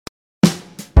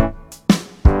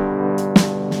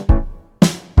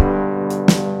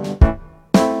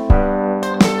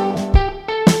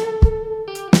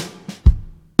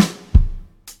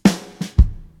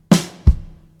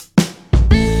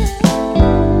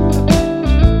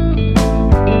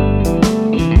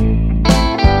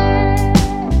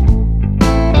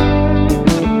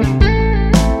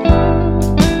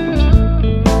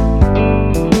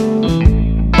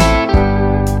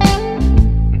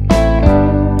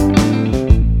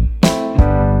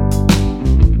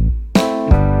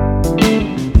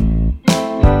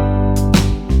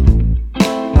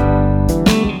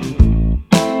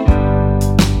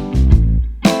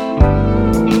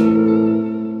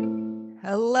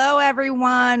Hello,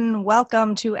 everyone.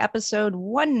 Welcome to episode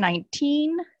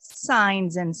 119,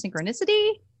 Signs and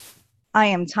Synchronicity. I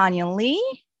am Tanya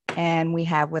Lee, and we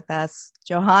have with us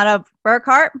Johanna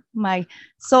Burkhart, my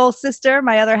soul sister,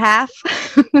 my other half.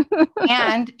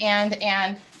 And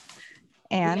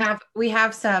we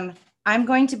have some. I'm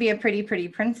going to be a pretty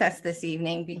princess this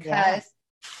evening because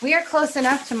we are close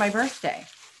enough to my birthday.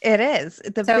 It is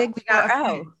the big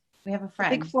 4-0. We have a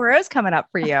friend. The big 4-0 is coming up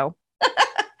for you.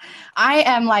 I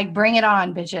am like, bring it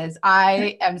on, bitches.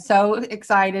 I am so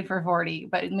excited for 40.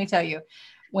 But let me tell you,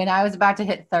 when I was about to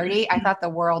hit 30, I thought the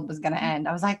world was going to end.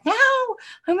 I was like, no,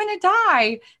 I'm going to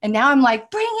die. And now I'm like,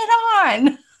 bring it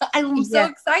on. I'm so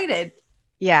excited.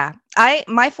 Yeah.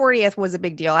 My 40th was a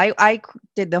big deal. I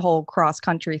did the whole cross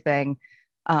country thing.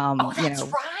 That's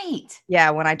right.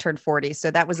 Yeah, when I turned 40.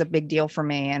 So that was a big deal for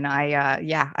me. And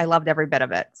I loved every bit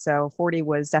of it. So 40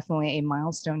 was definitely a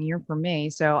milestone year for me.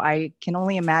 So I can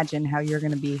only imagine how you're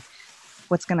going to be,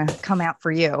 what's going to come out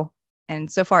for you. And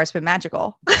so far it's been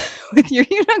magical with your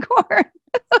unicorn.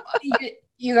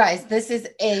 You guys, this is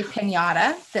a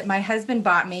piñata that my husband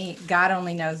bought me. God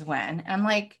only knows when. I'm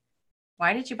like,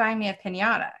 why did you buy me a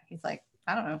piñata? He's like,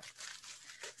 I don't know.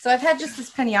 So I've had just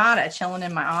this piñata chilling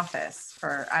in my office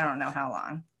for I don't know how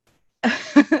long.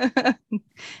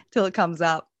 Till it comes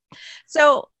up.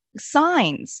 So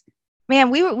signs, man,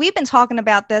 we've been talking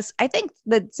about this. I think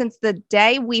that since the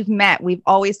day we've met, we've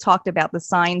always talked about the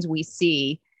signs we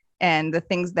see and the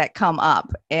things that come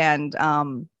up. And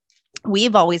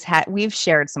we've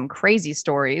shared some crazy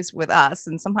stories with us.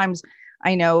 And sometimes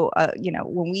I know,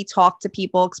 when we talk to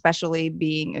people, especially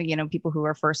being, people who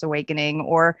are first awakening,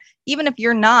 or even if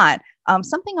you're not,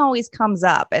 something always comes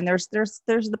up. And there's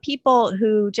the people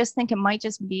who just think it might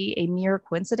just be a mere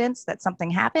coincidence that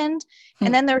something happened.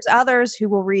 And then there's others who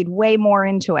will read way more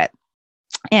into it.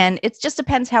 And it just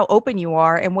depends how open you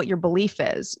are and what your belief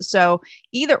is. So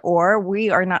either or, we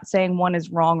are not saying one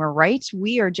is wrong or right.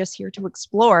 We are just here to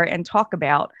explore and talk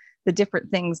about the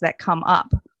different things that come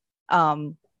up.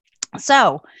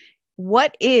 So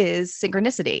what is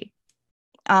synchronicity?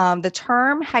 The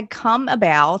term had come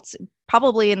about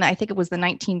probably I think it was the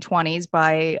 1920s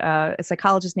by a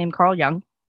psychologist named Carl Jung.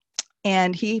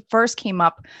 And he first came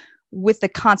up with the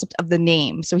concept of the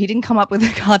name. So he didn't come up with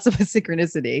the concept of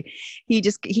synchronicity. He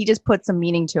just put some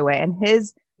meaning to it. And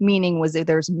his meaning was that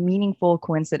there's meaningful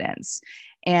coincidence.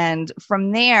 And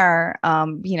from there,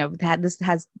 this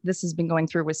has been going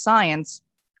through with science.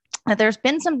 There's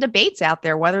been some debates out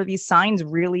there whether these signs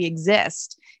really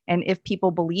exist and if people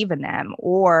believe in them,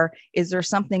 or is there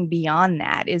something beyond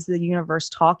that? Is the universe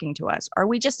talking to us? Are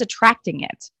we just attracting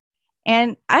it?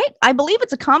 And I believe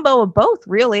it's a combo of both,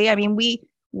 really. I mean,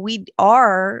 we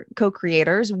are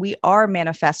co-creators, we are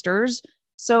manifestors.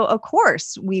 So of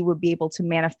course we would be able to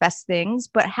manifest things,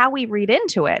 but how we read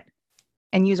into it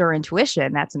and use our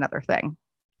intuition, that's another thing.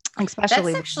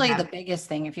 Especially that's actually the biggest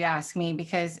thing, if you ask me,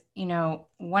 because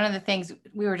one of the things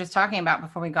we were just talking about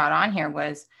before we got on here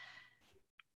was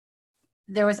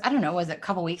there was, I don't know, was it a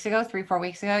couple weeks ago, 3-4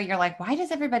 weeks ago? You're like, why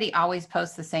does everybody always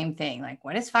post the same thing? Like,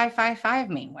 what does 555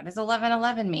 mean? What does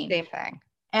 1111 mean? Same thing.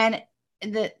 And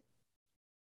the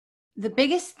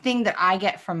biggest thing that I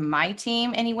get from my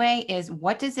team anyway is,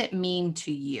 what does it mean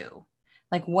to you?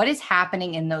 Like, what is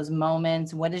happening in those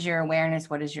moments? What is your awareness?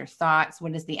 What is your thoughts?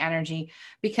 What is the energy?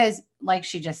 Because like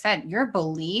she just said, your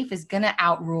belief is going to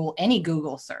outrule any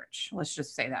Google search. Let's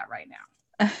just say that right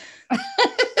now.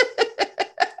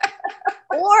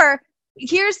 Or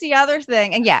here's the other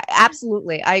thing. And yeah,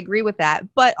 absolutely. I agree with that.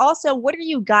 But also, what are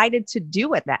you guided to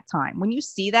do at that time? When you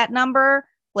see that number,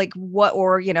 like what,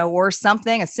 or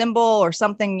something, a symbol or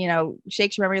something,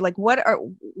 shakes your memory. Like what are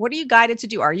you guided to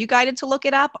do? Are you guided to look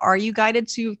it up? Are you guided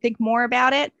to think more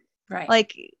about it? Right.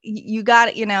 Like you got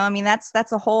it, that's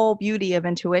the whole beauty of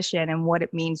intuition and what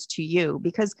it means to you,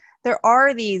 because there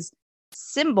are these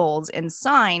symbols and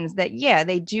signs that,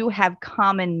 they do have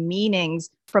common meanings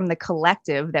from the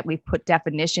collective that we've put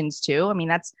definitions to. I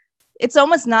mean, it's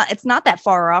not that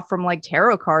far off from like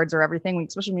tarot cards or everything,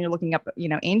 especially when you're looking up,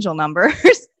 angel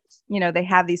numbers. They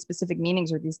have these specific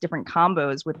meanings or these different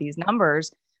combos with these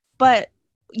numbers, but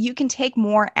you can take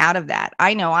more out of that.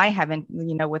 I know I haven't,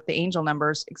 with the angel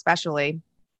numbers, especially,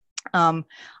 I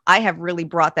have really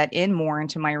brought that in more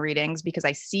into my readings because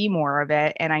I see more of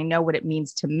it and I know what it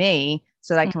means to me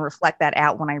so that I can reflect that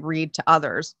out when I read to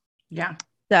others. Yeah.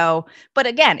 So, but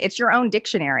again, it's your own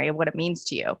dictionary of what it means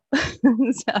to you.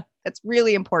 So that's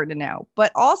really important to know.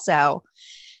 But also,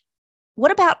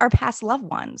 what about our past loved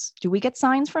ones? Do we get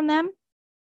signs from them?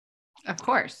 Of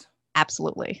course.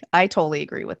 Absolutely. I totally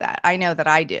agree with that. I know that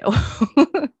I do.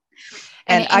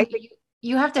 And I think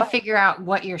You have to figure out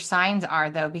what your signs are,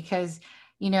 though, because,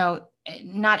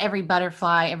 not every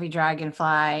butterfly, every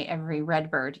dragonfly, every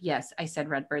redbird. Yes, I said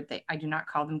redbird. I do not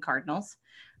call them cardinals.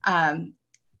 Um,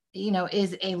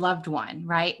 is a loved one,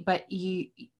 right? But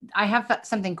I have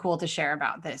something cool to share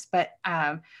about this, but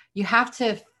you have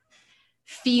to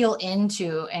feel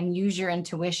into and use your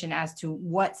intuition as to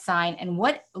what sign and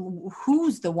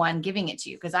who's the one giving it to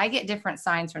you. Because I get different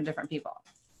signs from different people.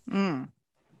 Mm.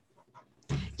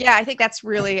 Yeah, I think that's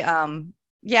really,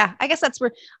 yeah, I guess that's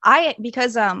where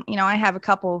because, I have a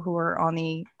couple who are on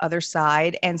the other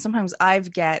side, and sometimes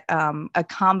I've get a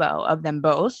combo of them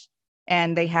both,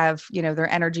 and they have, their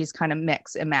energies kind of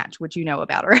mix and match, which you know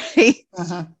about, right?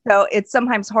 Uh-huh. So it's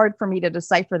sometimes hard for me to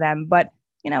decipher them, but,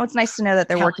 it's nice to know that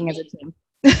they're working as a team.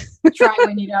 Try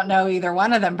when you don't know either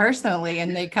one of them personally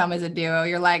and they come as a duo.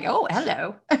 You're like, oh,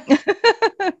 hello.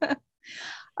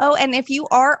 Oh, and if you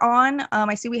are on,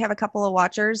 I see we have a couple of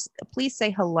watchers. Please say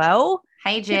hello.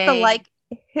 Hey, Jay.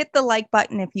 Hit the like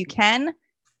button if you can.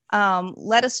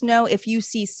 Let us know if you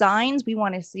see signs. We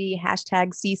want to see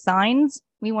 #see signs.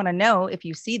 We want to know if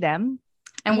you see them.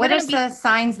 And what are the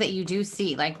signs that you do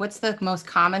see? Like, what's the most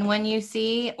common one you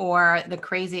see, or the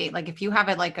crazy? Like, if you have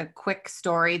it, like a quick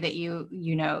story that you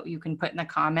can put in the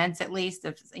comments, at least,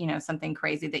 if something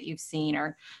crazy that you've seen,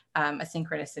 or a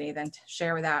synchronicity, then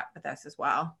share that with us as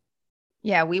well.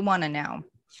 Yeah, we want to know.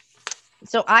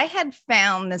 So I had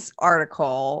found this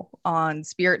article on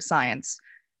Spirit Science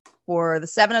for the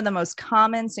 7 of the most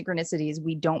common synchronicities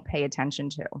we don't pay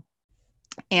attention to.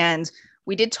 And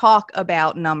we did talk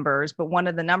about numbers, but one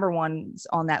of the number ones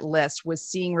on that list was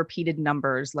seeing repeated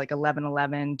numbers like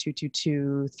 1111,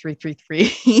 222,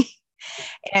 333,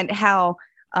 and how,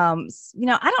 I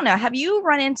don't know. Have you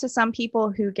run into some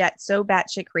people who get so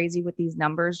batshit crazy with these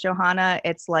numbers, Johanna?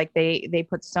 It's like they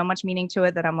put so much meaning to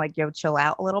it that I'm like, yo, chill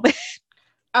out a little bit.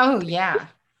 Oh, yeah.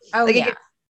 Oh, like, yeah.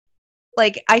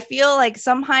 I feel like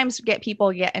sometimes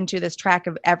people get into this track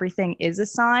of everything is a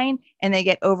sign, and they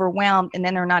get overwhelmed, and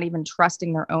then they're not even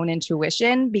trusting their own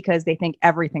intuition because they think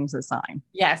everything's a sign.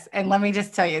 Yes. And let me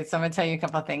just tell you, so I'm going to tell you a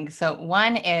couple of things. So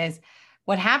one is,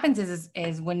 what happens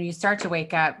is when you start to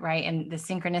wake up, right, and the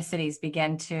synchronicities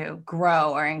begin to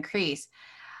grow or increase,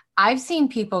 I've seen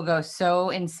people go so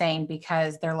insane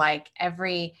because they're like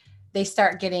they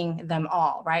start getting them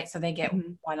all, right? So they get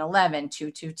 111,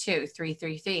 222,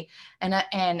 333. And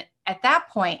at that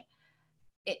point,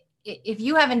 if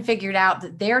you haven't figured out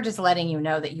that they're just letting you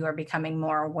know that you are becoming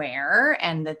more aware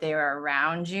and that they are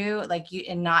around you,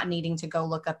 and not needing to go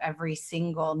look up every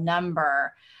single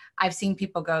number. I've seen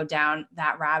people go down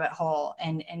that rabbit hole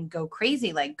and go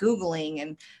crazy, like Googling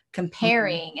and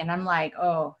comparing. And I'm like,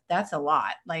 oh, that's a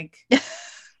lot. Like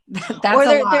that's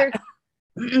a lot.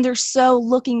 They're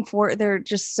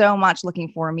just so much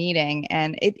looking for a meeting.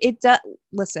 And it does,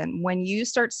 listen, when you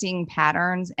start seeing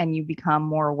patterns and you become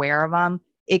more aware of them,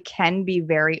 it can be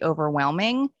very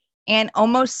overwhelming and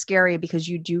almost scary, because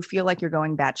you do feel like you're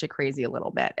going batshit crazy a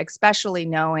little bit, especially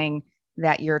knowing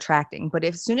that you're attracting. But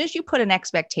as soon as you put an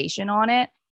expectation on it,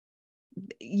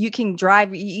 you can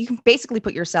basically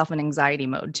put yourself in anxiety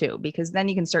mode too, because then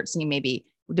you can start seeing, maybe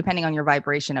depending on your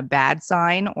vibration, a bad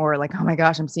sign, or like, oh my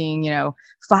gosh, I'm seeing,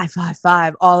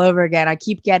 555 all over again. I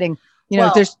keep getting,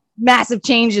 there's massive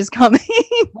changes coming.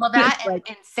 Well, that and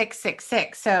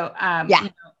 666. So, yeah.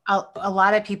 A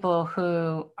lot of people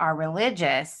who are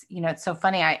religious, it's so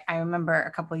funny. I remember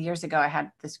a couple of years ago, I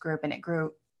had this group, and it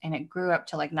grew up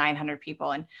to like 900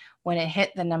 people. And when it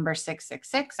hit the number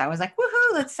 666, I was like,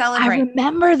 woohoo, let's celebrate. I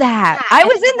remember that. I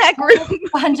was in that group. A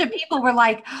bunch of people were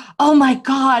like, oh my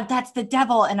God, that's the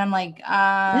devil. And I'm like,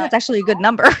 yeah, it's actually a good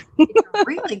number. It's a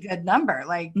really good number.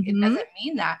 Like, it doesn't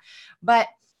mean that. But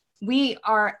we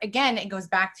are, again, it goes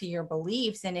back to your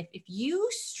beliefs. And if you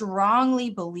strongly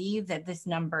believe that this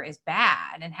number is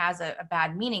bad and has a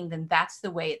bad meaning, then that's the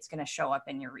way it's going to show up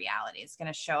in your reality. It's going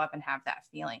to show up and have that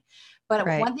feeling. But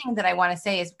one thing that I want to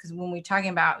say is, because when we're talking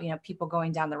about, people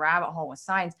going down the rabbit hole with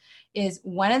signs, is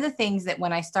one of the things that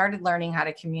when I started learning how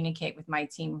to communicate with my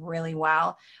team really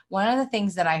well, one of the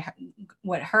things that I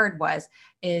heard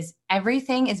is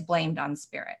everything is blamed on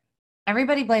spirit.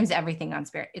 Everybody blames everything on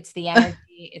spirit. It's the energy,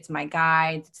 it's my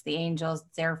guides, it's the angels,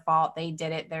 it's their fault. They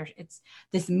did it.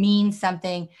 This means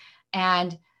something.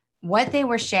 And what they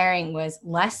were sharing was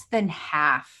less than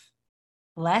half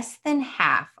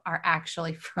are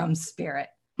actually from spirit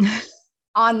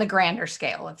on the grander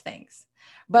scale of things.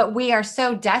 But we are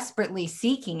so desperately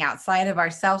seeking outside of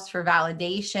ourselves for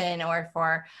validation or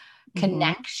for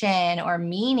connection or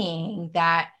meaning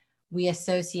that we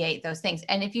associate those things.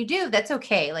 And if you do, that's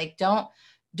okay. Like, don't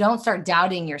start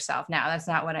doubting yourself now. That's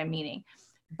not what I'm meaning.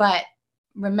 But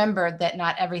remember that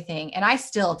not everything, and I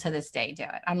still to this day do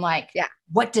it. I'm like, Yeah.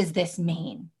 what does this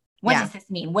mean? What does this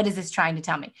mean? What is this trying to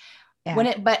tell me?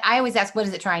 Yeah. But I always ask, what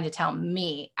is it trying to tell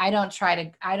me? I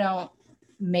don't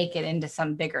make it into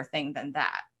some bigger thing than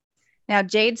that. Now,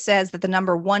 Jade says that the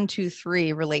number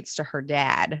 123 relates to her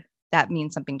dad. That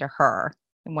means something to her.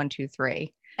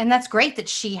 123. And that's great that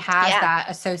she has that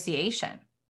association.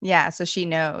 Yeah. So she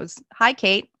knows. Hi,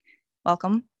 Kate.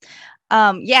 Welcome.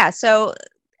 So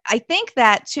I think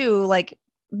that too, like,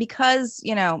 because,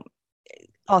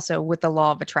 also with the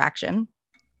law of attraction,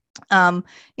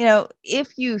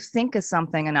 if you think of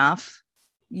something enough,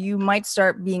 you might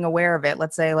start being aware of it.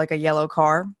 Let's say like a yellow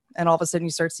car, and all of a sudden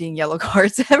you start seeing yellow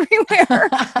cars everywhere.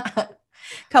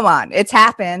 Come on, it's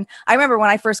happened. I remember when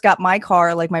I first got my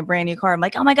car, like my brand new car, I'm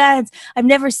like, oh my God, I've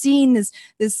never seen this,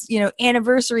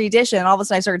 anniversary edition. And all of a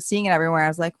sudden I started seeing it everywhere. I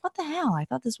was like, what the hell? I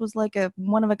thought this was like a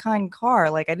one of a kind car.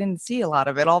 Like I didn't see a lot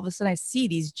of it. All of a sudden I see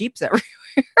these Jeeps everywhere.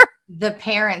 The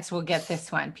parents will get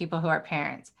this one, people who are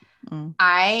parents. Mm.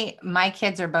 My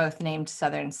kids are both named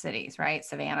Southern cities, right?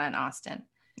 Savannah and Austin.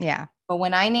 Yeah. But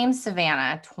when I named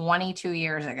Savannah 22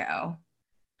 years ago,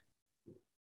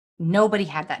 nobody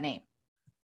had that name.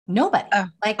 Nobody.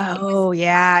 And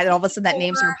all of a sudden that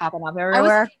name started popping up everywhere. I was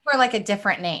looking for like a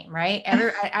different name, right?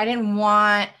 I didn't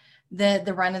want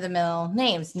the run of the mill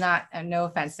names. Not no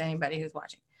offense to anybody who's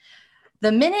watching.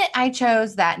 The minute I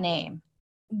chose that name,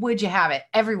 would you have it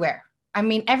everywhere? I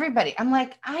mean, everybody. I'm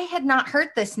like, I had not heard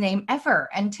this name ever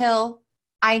until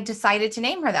I decided to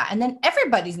name her that. And then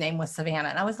everybody's name was Savannah.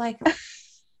 And I was like,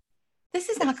 this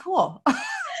is not cool.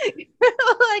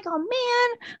 Like, oh man,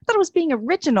 I thought it was being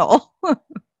original.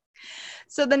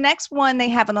 So the next one they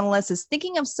have on the list is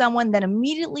thinking of someone, then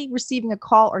immediately receiving a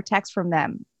call or text from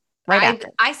them.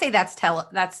 I say that's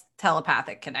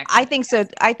telepathic connection. I think so.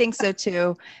 I think so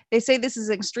too. They say this is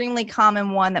an extremely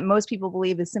common one that most people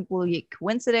believe is simply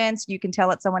coincidence. You can tell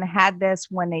that someone had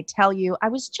this when they tell you, I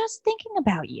was just thinking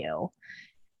about you.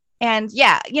 And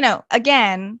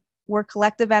again, we're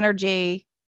collective energy.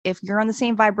 If you're on the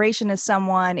same vibration as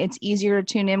someone, it's easier to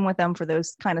tune in with them for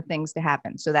those kind of things to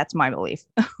happen. So that's my belief.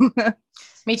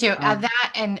 Me too.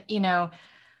 That and,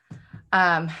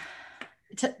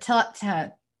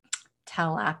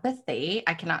 telepathy.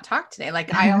 I cannot talk today.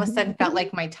 Like I all of a sudden felt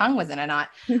like my tongue was in a knot.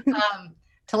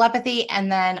 Telepathy. And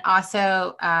then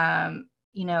also,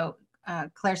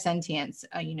 clairsentience,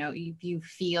 you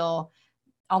feel,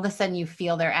 all of a sudden you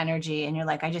feel their energy and you're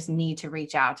like, I just need to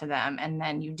reach out to them. And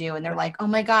then you do. And they're like, oh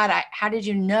my God, how did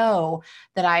you know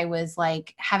that I was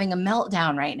like having a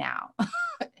meltdown right now?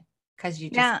 Because you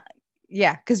just.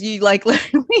 Yeah. Because you like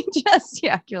literally just,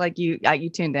 you're like, you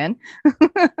tuned in.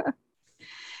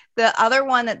 The other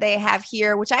one that they have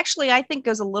here, which actually I think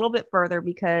goes a little bit further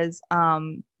because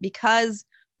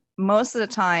most of the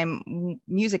time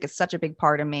music is such a big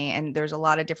part of me and there's a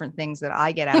lot of different things that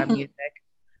I get out of music.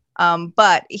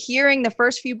 But hearing the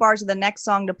first few bars of the next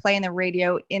song to play in the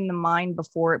radio in the mind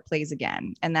before it plays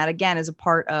again. And that again is a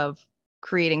part of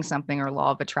creating something or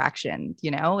law of attraction.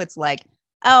 It's like,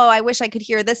 oh, I wish I could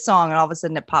hear this song. And all of a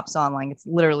sudden it pops on like it's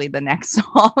literally the next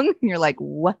song. And you're like,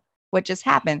 what just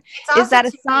happened? Is that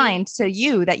a sign to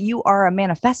you that you are a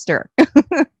manifester?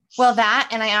 Well, that,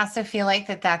 and I also feel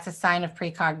like that's a sign of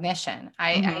precognition.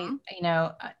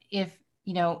 If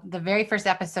the very first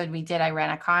episode we did, I ran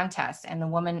a contest and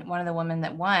one of the women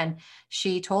that won,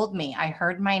 she told me, I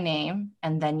heard my name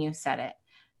and then you said it.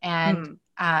 And,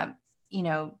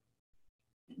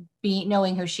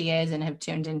 knowing who she is and have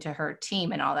tuned into her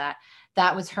team and all that,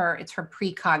 it's her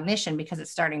precognition because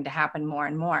it's starting to happen more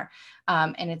and more.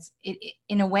 And it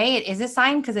in a way it is a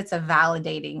sign because it's a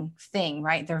validating thing,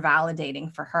 right? They're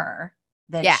validating for her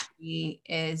that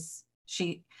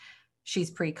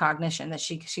she's precognition, that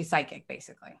she's psychic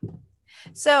basically.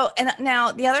 So, and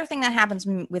now the other thing that happens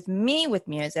with me with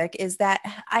music is that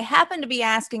I happen to be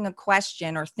asking a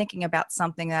question or thinking about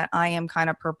something that I am kind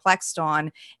of perplexed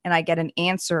on, and I get an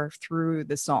answer through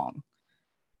the song.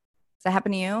 Does that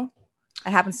happen to you? It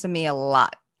happens to me a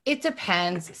lot. It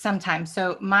depends sometimes.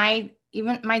 So my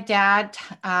dad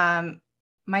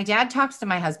talks to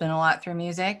my husband a lot through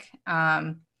music.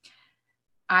 I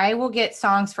will get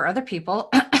songs for other people,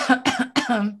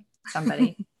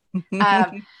 somebody,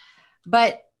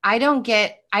 but I don't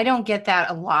get that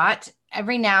a lot.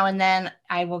 Every now and then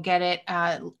I will get it.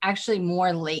 Actually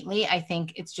more lately. I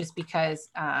think it's just because,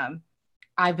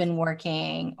 I've been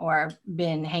working or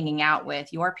been hanging out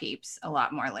with your peeps a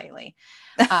lot more lately.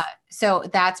 So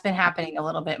that's been happening a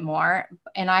little bit more.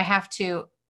 And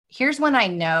here's when I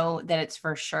know that it's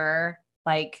for sure,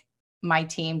 like my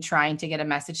team trying to get a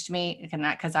message to me,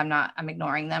 because I'm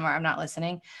ignoring them or I'm not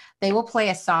listening, they will play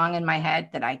a song in my head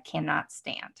that I cannot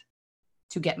stand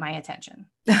to get my attention.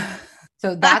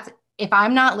 So that's, if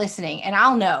I'm not listening, and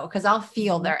I'll know, because I'll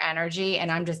feel their energy,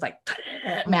 and I'm just like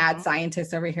mad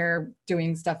scientist over here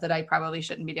doing stuff that I probably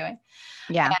shouldn't be doing.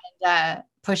 Yeah. And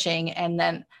pushing, and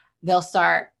then they'll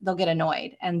get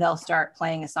annoyed, and they'll start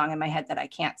playing a song in my head that I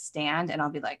can't stand. And I'll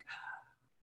be like,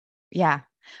 yeah.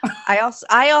 I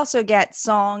also get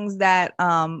songs that,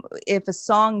 if a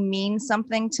song means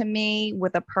something to me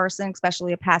with a person,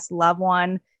 especially a past loved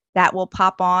one, that will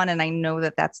pop on, and I know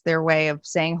that that's their way of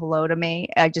saying hello to me.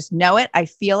 I just know it. I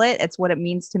feel it. It's what it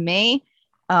means to me.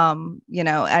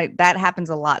 That happens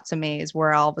a lot to me, is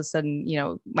where all of a sudden,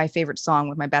 my favorite song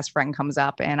with my best friend comes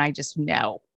up, and I just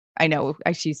know,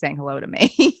 she's saying hello to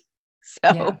me.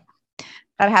 So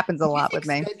that happens a lot with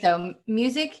me. Good, though.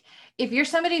 Music, if you're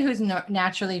somebody who's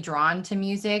naturally drawn to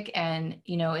music, and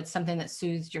it's something that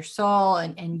soothes your soul,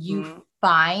 and you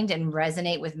find and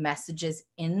resonate with messages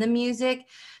in the music,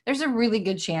 there's a really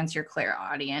good chance you're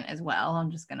clairaudient as well.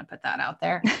 I'm just going to put that out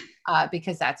there,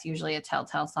 because that's usually a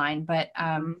telltale sign. But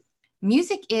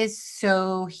music is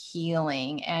so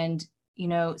healing, and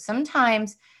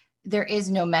sometimes there is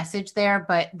no message there,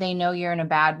 but they know you're in a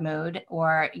bad mood,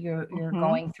 or you're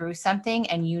going through something,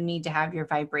 and you need to have your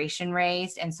vibration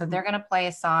raised. And so they're going to play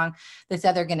a song that's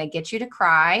either going to get you to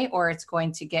cry, or it's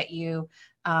going to get you,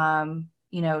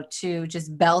 to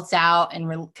just belt out. And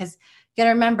because you got to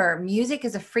remember, music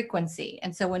is a frequency.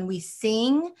 And so when we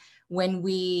sing, when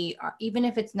we are, even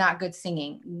if it's not good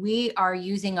singing, we are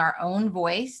using our own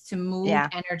voice to move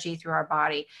energy through our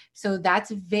body. So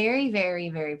that's very, very,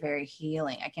 very, very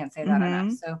healing. I can't say that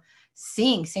enough. So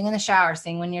sing in the shower,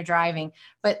 sing when you're driving,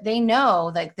 but they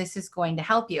know that this is going to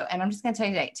help you. And I'm just going to tell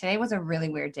you today was a really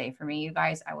weird day for me, you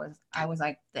guys. I was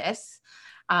like this.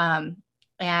 On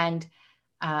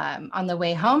the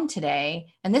way home today,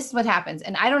 and this is what happens.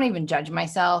 And I don't even judge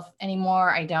myself anymore.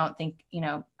 I don't think,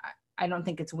 I don't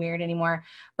think it's weird anymore,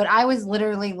 but I was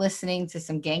literally listening to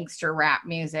some gangster rap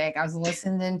music. I was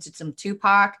listening to some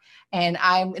Tupac, and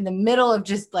I'm in the middle of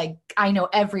just like, I know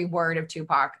every word of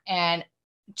Tupac, and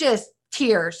just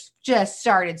tears just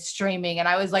started streaming. And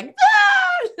I was like,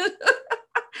 ah!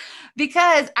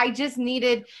 Because I just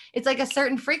needed, it's like a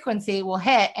certain frequency will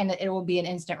hit, and it will be an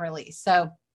instant release.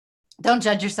 So don't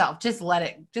judge yourself. Just let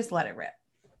it rip.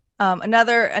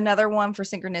 Another one for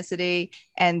synchronicity,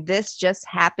 and this just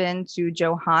happened to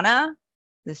Johanna.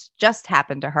 This just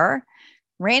happened to her.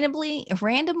 Randomly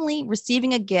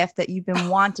receiving a gift that you've been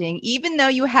wanting, even though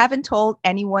you haven't told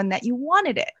anyone that you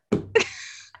wanted it. Do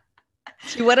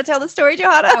you want to tell the story,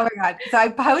 Johanna? Oh my God. So I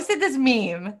posted this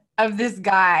meme of this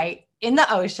guy in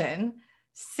the ocean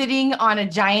sitting on a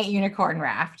giant unicorn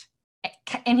raft,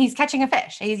 and he's catching a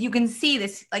fish. You can see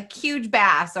this like huge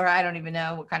bass, or I don't even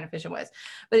know what kind of fish it was,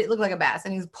 but it looked like a bass,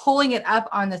 and he's pulling it up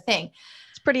on the thing.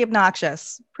 It's pretty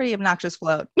obnoxious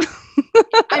float.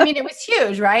 I mean, it was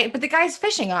huge, right? But the guy's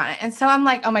fishing on it. And so I'm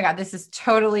like, oh my God, this is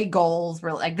totally goals.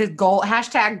 We're like, this goal,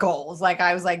 hashtag goals. Like,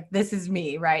 I was like, this is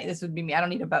me, right? This would be me. I don't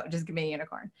need a boat. Just give me a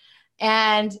unicorn.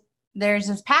 And there's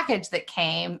this package that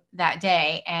came that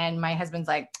day, and my husband's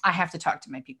like, I have to talk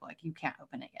to my people. Like, you can't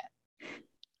open it yet.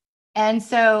 And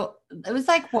so it was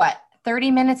like, what,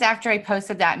 30 minutes after I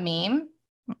posted that meme?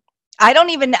 I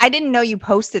didn't know you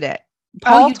posted it.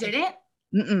 Paul, you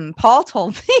didn't? Paul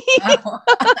told me. Oh.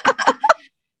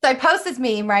 So I post this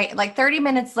meme, right? Like 30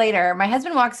 minutes later, my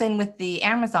husband walks in with the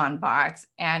Amazon box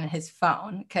and his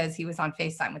phone, because he was on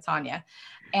FaceTime with Tanya,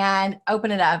 and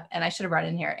open it up. And I should have brought it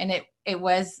in here. And it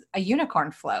was a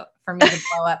unicorn float for me to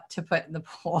blow up to put in the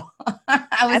pool.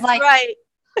 I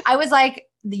was like,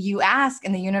 you ask,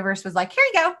 and the universe was like, here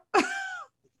you go.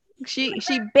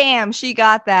 she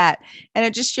got that. And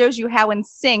it just shows you how in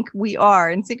sync we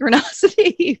are in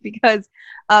synchronicity, because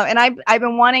and I've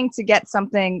been wanting to get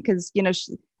something, because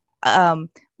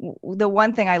the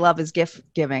one thing I love is gift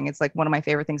giving. It's like one of my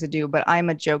favorite things to do, but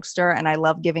I'm a jokester, and I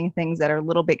love giving things that are a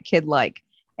little bit kid-like.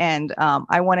 And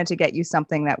I wanted to get you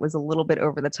something that was a little bit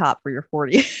over the top for your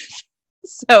 40th.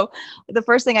 So the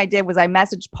first thing I did was I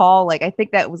messaged Paul, like, I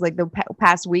think that was like the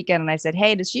past weekend. And I said,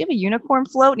 hey, does she have a unicorn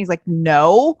float? And he's like,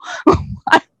 no.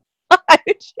 Why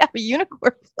would she have a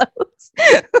unicorn float?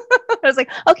 I was like,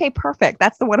 okay, perfect.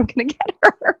 That's the one I'm going to get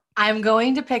her. I'm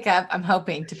hoping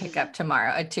to pick up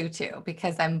tomorrow a tutu,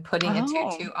 because I'm putting a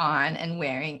tutu on and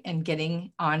wearing and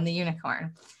getting on the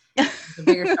unicorn. There's a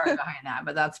bigger story behind that,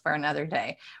 but that's for another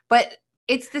day. But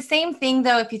it's the same thing,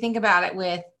 though, if you think about it,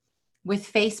 with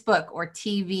with Facebook or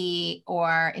TV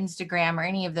or Instagram or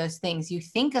any of those things, you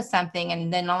think of something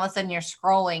and then all of a sudden you're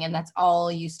scrolling and that's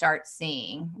all you start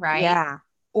seeing, right? Yeah.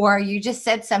 Or you just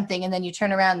said something and then you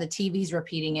turn around, the TV's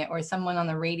repeating it, or someone on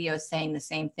the radio is saying the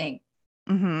same thing.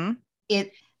 Mm-hmm.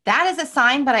 That is a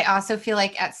sign, but I also feel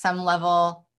like at some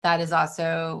level that is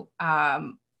also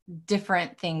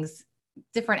different things,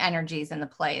 different energies in the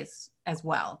plays as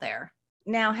well there.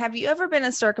 Now, have you ever been in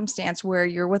a circumstance where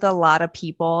you're with a lot of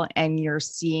people and you're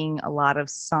seeing a lot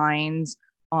of signs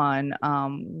on,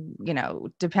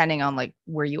 depending on like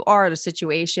where you are, the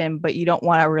situation, but you don't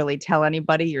want to really tell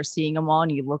anybody you're seeing them all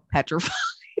and you look petrified?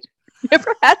 You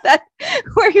ever had that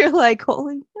where you're like,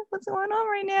 holy, what's going on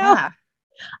right now? Yeah.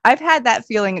 I've had that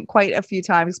feeling quite a few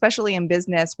times, especially in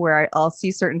business where I'll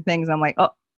see certain things. I'm like, oh,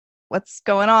 what's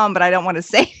going on? But I don't want to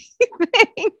say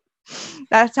anything.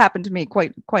 That's happened to me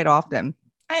quite often.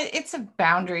 It's a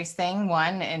boundaries thing,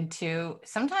 one, and two,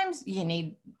 sometimes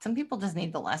some people just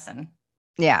need the lesson.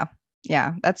 Yeah,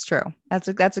 that's true. That's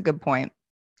a good point.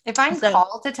 If I'm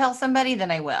called to tell somebody,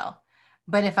 then I will.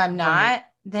 But if I'm not,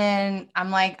 then I'm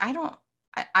like, I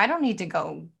don't need to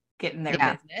go get in their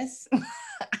business.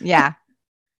 Yeah.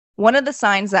 One of the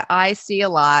signs that I see a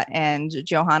lot, and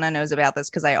Johanna knows about this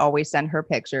because I always send her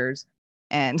pictures,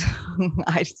 and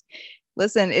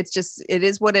listen, it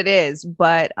is what it is.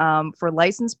 But for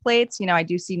license plates, I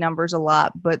do see numbers a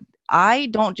lot, but I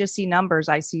don't just see numbers.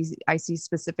 I see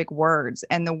specific words.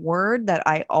 And the word that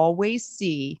I always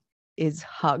see is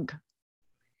hug.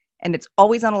 And it's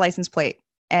always on a license plate.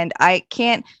 And I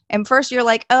can't, and first you're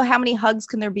like, oh, how many hugs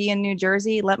can there be in New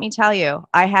Jersey? Let me tell you,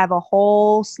 I have a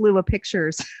whole slew of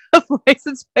pictures of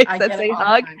license plates that say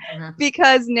hug,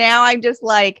 because now I'm just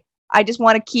like, I just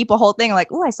want to keep a whole thing like,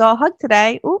 oh, I saw a hug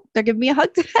today. Oh, they're giving me a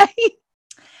hug today.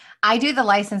 I do the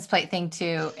license plate thing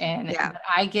too. And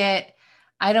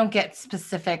I don't get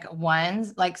specific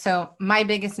ones. Like, so my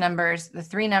biggest numbers,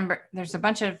 there's a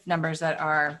bunch of numbers that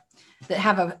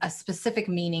have a specific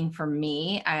meaning for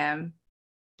me.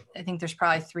 I think there's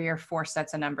probably 3 or 4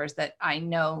 sets of numbers that I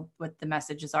know what the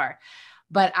messages are,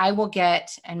 but I will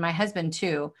get, and my husband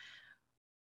too,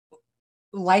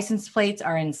 license plates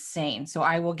are insane. So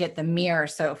I will get the mirror.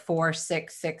 So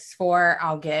 4664,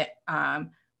 I'll get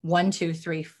 1 2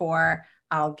 3 4.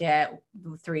 I'll get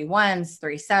 3 1s,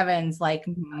 3 7s, like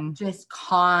just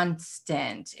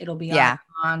constant. It'll be on a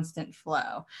constant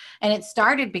flow. And it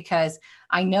started because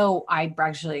I know I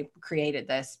actually created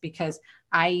this because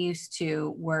I used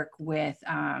to work with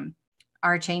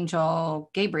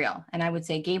Archangel Gabriel. And I would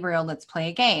say, Gabriel, let's play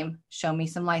a game. Show me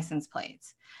some license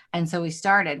plates. And so we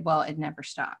started. Well, it never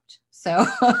stopped. So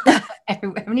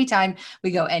anytime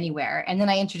we go anywhere, and then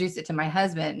I introduced it to my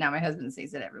husband. Now my husband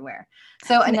sees it everywhere.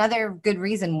 So another good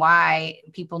reason why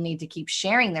people need to keep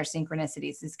sharing their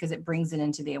synchronicities is because it brings it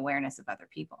into the awareness of other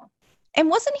people. And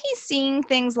wasn't he seeing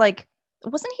like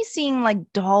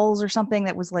dolls or something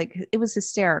that was like, it was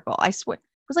hysterical. I swear. It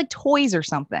was like toys or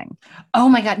something. Oh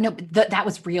my God. No, that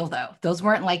was real though. Those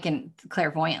weren't like in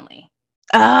clairvoyantly.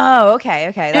 Oh, okay.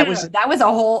 That was a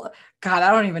whole, God,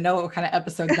 I don't even know what kind of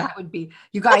episode that would be.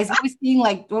 You guys, I was seeing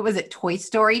like, what was it? Toy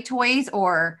Story toys,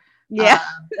 or it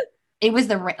was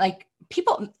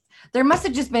people, there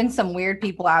must've just been some weird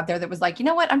people out there that was like, you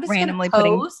know what? I'm just randomly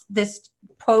pose this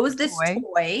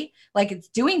toy like it's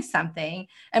doing something.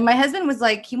 And my husband was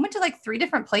like, he went to like 3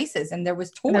 different places and there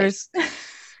was toys.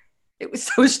 It was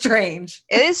so strange.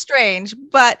 It is strange,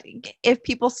 but if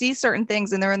people see certain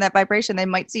things and they're in that vibration, they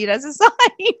might see it as a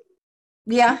sign.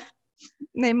 Yeah.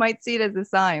 They might see it as a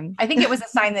sign. I think it was a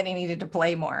sign that he needed to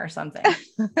play more or something.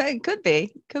 It could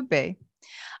be.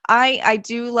 I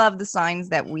do love the signs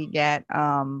that we get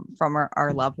from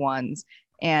our loved ones.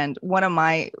 And one of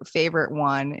my favorite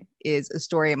one is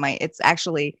it's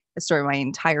actually a story my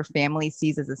entire family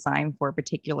sees as a sign for a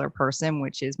particular person,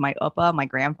 which is my Uppa, my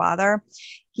grandfather.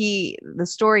 The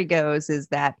story goes is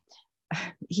that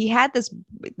he had this,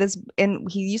 and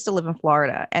he used to live in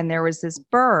Florida, and there was this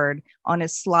bird on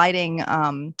his sliding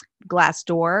glass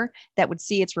door that would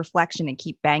see its reflection and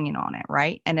keep banging on it,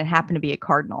 right? And it happened to be a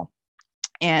cardinal.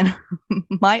 And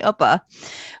my Uppa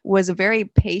was a very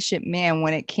patient man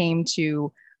when it came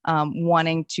to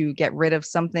wanting to get rid of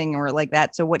something or like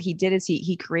that. So what he did is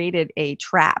he created a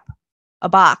trap, a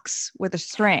box with a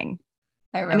string.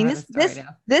 I mean,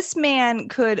 this man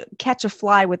could catch a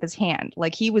fly with his hand.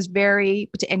 Like he was very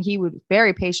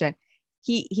patient.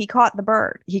 He caught the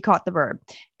bird.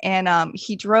 And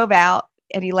he drove out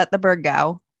and he let the bird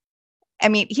go. I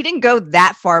mean, he didn't go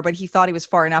that far, but he thought he was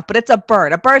far enough. But it's a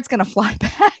bird. A bird's going to fly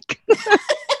back.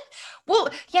 Well,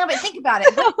 yeah, but think about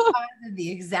it. The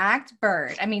exact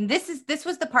bird. I mean, this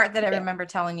was the part that I remember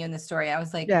telling you in the story. I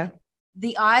was like,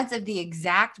 the odds of the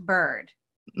exact bird,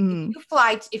 Mm.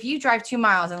 if you drive 2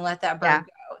 miles and let that bird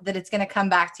go, that it's going to come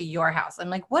back to your house. I'm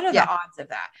like, what are the odds of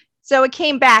that? So it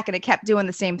came back and it kept doing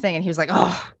the same thing. And he was like,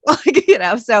 oh,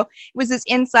 so it was this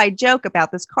inside joke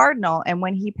about this cardinal. And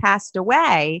when he passed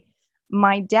away,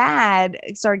 my dad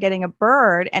started getting a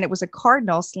bird and it was a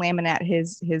cardinal slamming at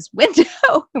his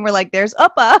window. And we're like, there's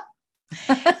Uppa.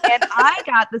 And I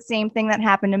got the same thing that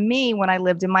happened to me when I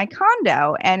lived in my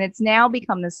condo. And it's now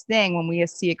become this thing when we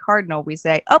see a cardinal, we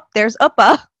say, oh, there's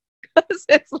Uppa. Because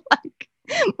it's like,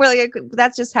 we're like,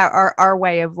 that's just how our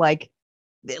way of like,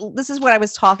 this is what I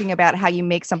was talking about, how you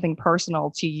make something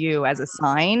personal to you as a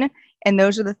sign. And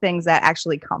those are the things that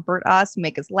actually comfort us,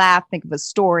 make us laugh, think of a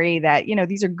story that,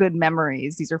 these are good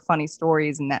memories. These are funny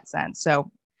stories in that sense.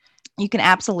 So you can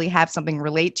absolutely have something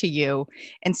relate to you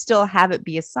and still have it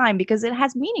be a sign because it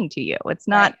has meaning to you. It's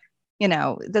not,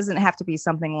 it doesn't have to be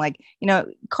something like,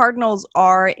 cardinals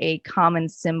are a common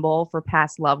symbol for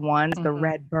past loved ones, the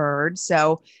red bird.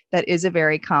 So that is a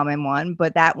very common one,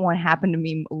 but that one happened to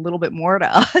me a little bit more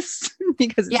to us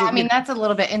because that's a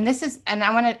little bit, and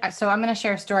I'm going to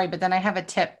share a story, but then I have a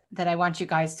tip that I want you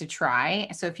guys to try.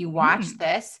 So if you watch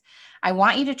this, I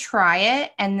want you to try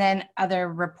it and then either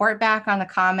report back on the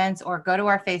comments or go to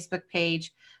our Facebook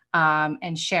page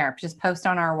and share. Just post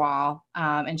on our wall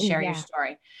and share your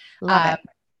story. Love it.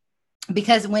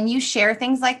 Because when you share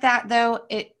things like that, though,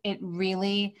 it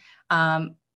really,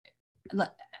 on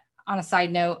a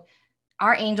side note,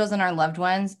 our angels and our loved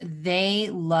ones, they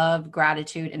love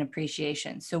gratitude and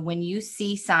appreciation. So when you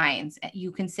see signs,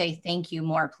 you can say, thank you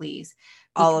more, please.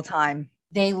 All the time.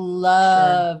 They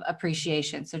love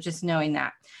appreciation. So just knowing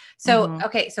that. So,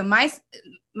 okay. So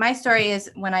my story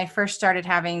is when I first started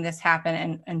having this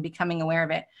happen and becoming aware of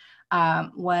it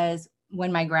was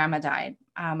when my grandma died.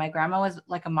 My grandma was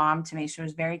like a mom to me. She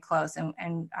was very close.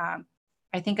 And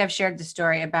I think I've shared the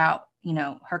story about,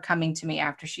 her coming to me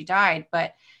after she died,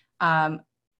 but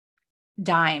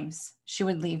dimes, she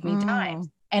would leave me dimes.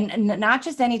 And not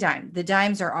just any dime. The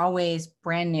dimes are always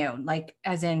brand new, like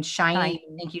as in shiny.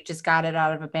 You think you just got it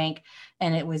out of a bank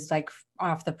and it was like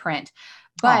off the print.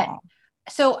 But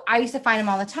so I used to find them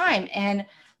all the time. And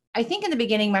I think in the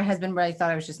beginning, my husband really thought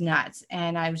I was just nuts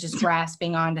and I was just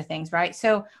grasping onto things. Right.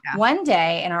 So one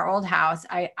day in our old house,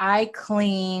 I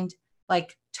cleaned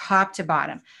like top to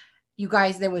bottom. You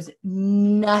guys, there was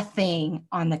nothing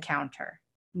on the counter,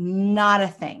 not a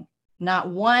thing, not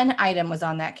one item was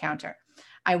on that counter.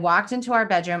 I walked into our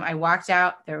bedroom. I walked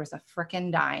out. There was a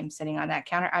freaking dime sitting on that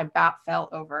counter. I about fell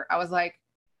over. I was like,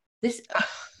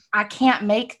 I can't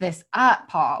make this up,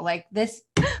 Paul. Like this,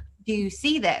 do you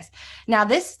see this? Now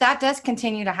that does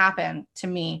continue to happen to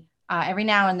me. Every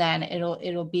now and then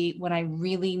it'll be when I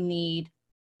really need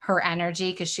her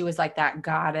energy. Cause she was like that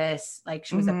goddess. Like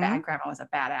she was grandma was a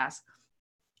badass.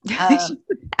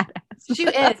 She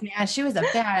is, man. She was a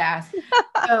badass.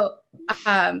 So,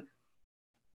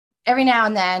 every now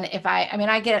and then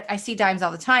I see dimes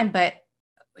all the time, but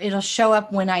it'll show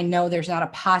up when I know there's not a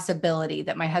possibility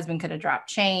that my husband could have dropped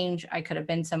change. I could have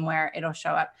been somewhere. It'll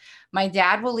show up. My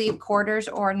dad will leave quarters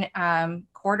or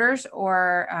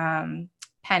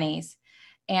pennies.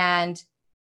 And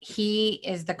he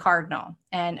is the cardinal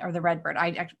or the red bird.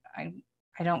 I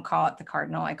don't call it the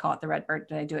cardinal. I call it the red bird.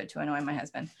 I do it to annoy my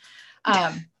husband.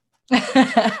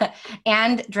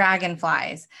 And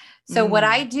dragonflies. So what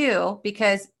I do,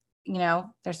 because we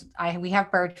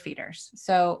have bird feeders.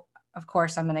 So of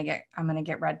course I'm going to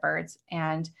get red birds,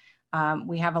 and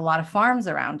we have a lot of farms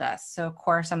around us. So of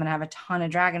course I'm going to have a ton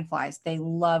of dragonflies. They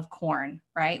love corn,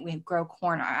 right? We grow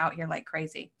corn out here like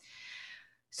crazy.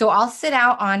 So I'll sit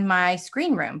out on my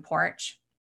screen room porch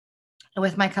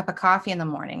with my cup of coffee in the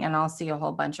morning, and I'll see a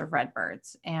whole bunch of red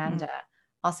birds, and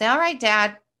I'll say, all right,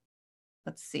 Dad,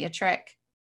 let's see a trick.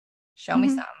 Show me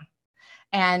some.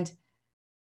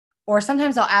 Or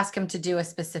sometimes I'll ask him to do a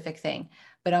specific thing,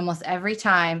 but almost every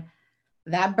time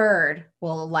that bird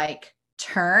will like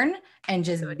turn and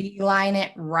just beeline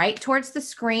it right towards the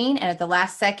screen. And at the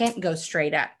last second, go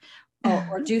straight up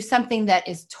or do something that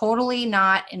is totally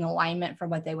not in alignment for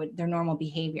what their normal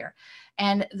behavior.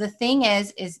 And the thing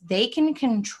is they can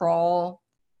control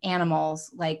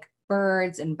animals like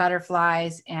birds and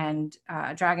butterflies and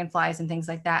dragonflies and things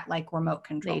like that, like remote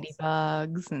controls.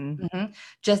 Ladybugs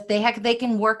and they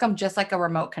can work them just like a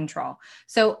remote control.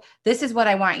 So this is what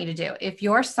I want you to do. If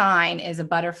your sign is a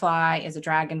butterfly, is a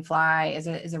dragonfly,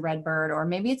 is a red bird, or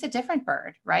maybe it's a different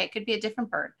bird, right? It could be a different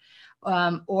bird.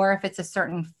 Or if it's a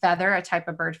certain feather, a type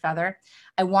of bird feather,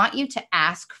 I want you to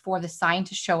ask for the sign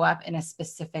to show up in a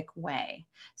specific way.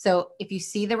 So if you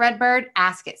see the red bird,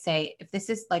 ask it, say, if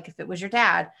it was your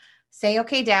dad, say,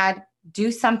 okay, dad,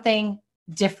 do something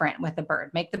different with the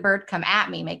bird. Make the bird come at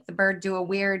me, make the bird do a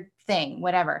weird thing,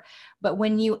 whatever. But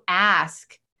when you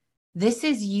ask, this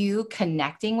is you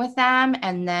connecting with them.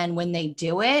 And then when they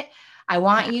do it, I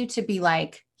want you to be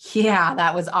like, yeah,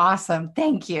 that was awesome.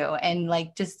 Thank you. And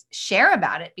like, just share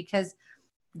about it, because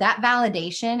that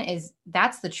validation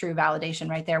that's the true validation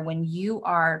right there. When you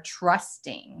are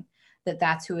trusting that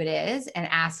that's who it is and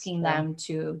asking them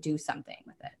to do something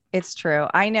with it. It's true.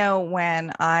 I know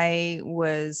when I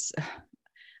was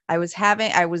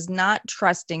not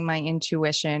trusting my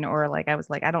intuition, or like, I was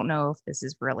like, I don't know if this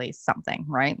is really something,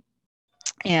 right?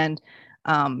 And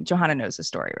Johanna knows the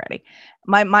story already.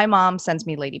 My mom sends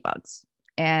me ladybugs,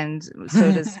 and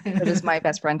so does my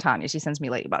best friend Tanya. She sends me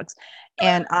ladybugs,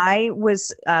 and I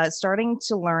was starting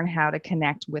to learn how to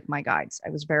connect with my guides. I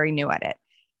was very new at it,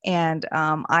 and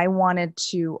I wanted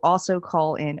to also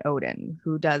call in Odin,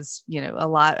 who does, a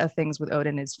lot of things with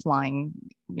Odin is flying,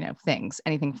 things,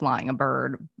 anything flying, a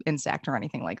bird, insect, or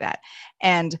anything like that.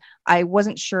 And I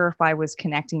wasn't sure if I was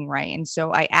connecting right, and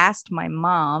so I asked my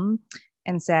mom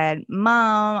and said,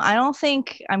 Mom, I don't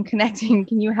think I'm connecting.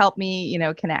 Can you help me,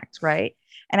 connect? Right.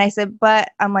 And I said, but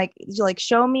I'm like,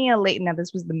 show me a late. Now,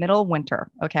 this was the middle of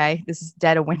winter. Okay. This is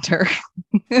dead of winter.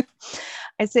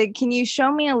 I said, can you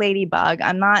show me a ladybug?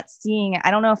 I'm not seeing it.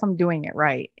 I don't know if I'm doing it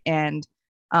right. And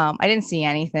I didn't see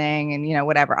anything, and,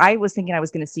 whatever. I was thinking I was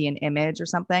going to see an image or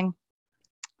something.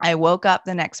 I woke up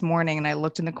the next morning and I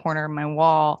looked in the corner of my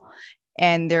wall,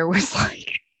 and there was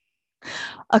like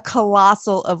a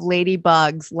colossal of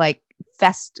ladybugs, like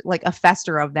a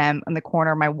fester of them in the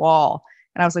corner of my wall.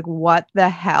 And I was like, what the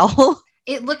hell?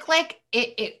 It looked like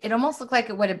it almost looked like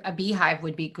what a beehive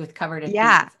would be with covered in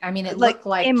Yeah. bees. I mean, it Like looked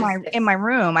like in my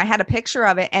room. I had a picture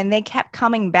of it, and they kept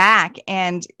coming back,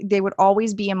 and they would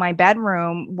always be in my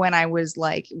bedroom when I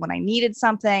needed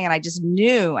something, and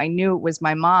I knew it was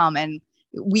my mom. And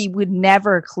we would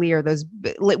never clear those.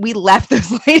 We left those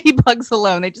ladybugs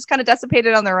alone. They just kind of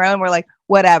dissipated on their own. We're like,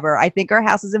 whatever. I think our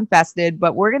house is infested,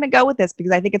 but we're going to go with this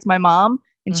because I think it's my mom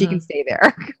and she can stay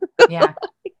there. Yeah.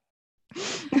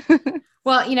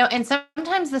 Well, and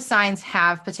sometimes the signs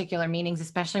have particular meanings,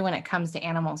 especially when it comes to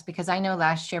animals, because I know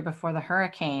last year before the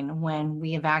hurricane, when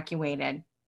we evacuated,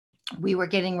 we were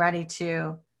getting ready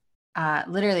to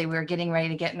literally, we were getting ready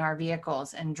to get in our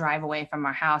vehicles and drive away from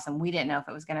our house. And we didn't know if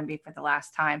it was going to be for the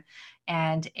last time.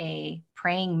 And a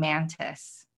praying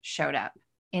mantis showed up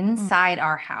inside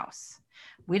our house.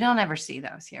 We don't ever see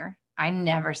those here. I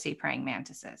never see praying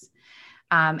mantises.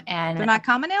 And they're not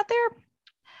common out there.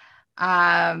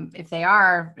 If they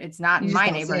are, it's not in my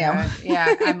neighborhood.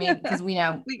 Yeah. I mean, because we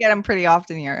know we get them pretty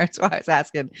often here. That's why I was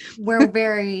asking. We're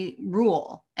very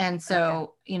rural. And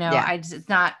so, it's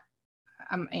not,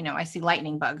 I see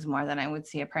lightning bugs more than I would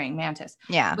see a praying mantis.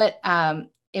 Yeah. But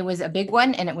it was a big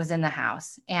one, and it was in the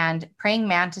house. And praying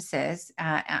mantises,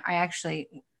 I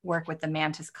actually work with the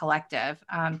Mantis Collective.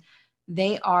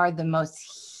 They are the most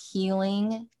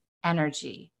healing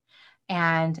energy.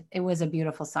 And it was a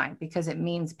beautiful sign because it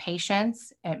means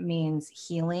patience. It means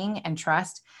healing and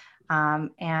trust.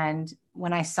 And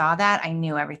when I saw that, I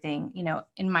knew everything,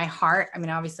 in my heart. I mean,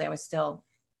 obviously I was still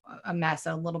a mess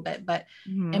a little bit, but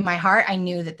in my heart, I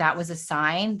knew that was a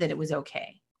sign that it was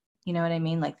okay. You know what I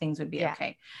mean? Like things would be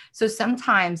okay. So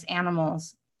sometimes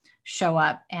animals show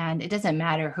up, and it doesn't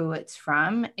matter who it's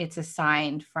from. It's a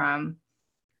sign from,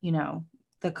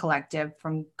 the collective,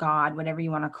 from God, whatever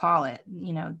you want to call it,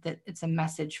 that it's a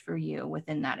message for you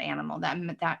within that animal.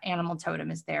 That animal totem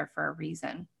is there for a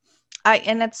reason.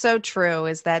 And that's so true,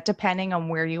 is that depending on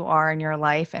where you are in your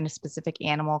life and a specific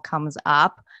animal comes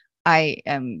up, I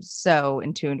am so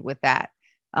in tune with that,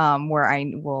 where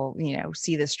I will,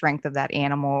 see the strength of that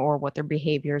animal or what their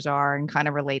behaviors are and kind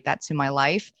of relate that to my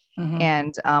life. Mm-hmm.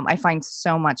 And I find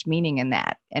so much meaning in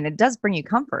that. And it does bring you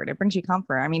comfort. It brings you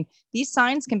comfort. I mean, these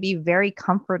signs can be very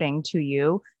comforting to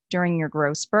you during your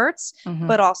growth spurts,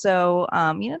 but also,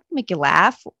 make you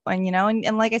laugh. And,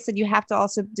 and like I said, you have to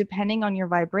also, depending on your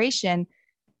vibration,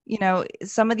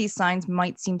 some of these signs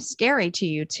might seem scary to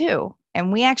you too.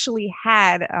 And we actually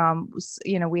had,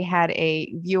 we had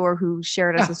a viewer who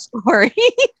shared us a story.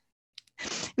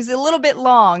 It was a little bit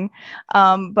long,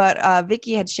 but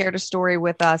Vicky had shared a story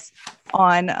with us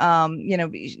on,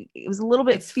 it was a little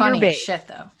bit fear-based. Shit,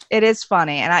 though. It is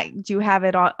funny. And do you have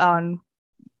it on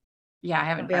yeah, I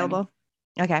have it available.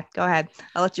 Okay, go ahead.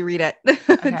 I'll let you read it.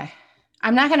 Okay.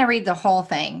 I'm not going to read the whole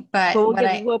thing, but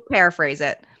we'll paraphrase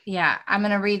it. Yeah, I'm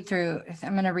going to read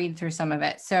through some of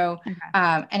it. So,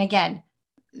 and again,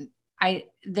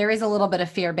 there is a little bit of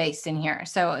fear-based in here.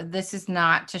 So this is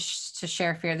not to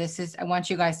share fear. I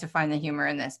want you guys to find the humor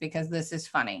in this, because this is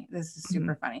funny. This is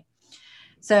super funny.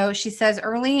 So she says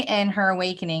early in her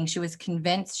awakening, she was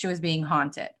convinced she was being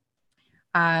haunted.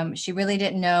 She really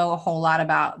didn't know a whole lot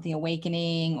about the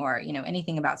awakening or,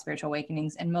 anything about spiritual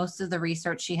awakenings. And most of the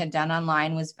research she had done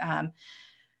online was from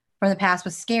the past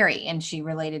was scary. And she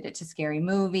related it to scary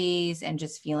movies and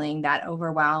just feeling that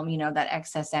overwhelm, that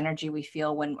excess energy we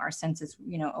feel when our senses,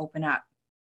 open up.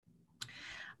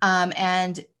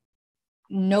 And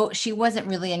no, she wasn't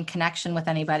really in connection with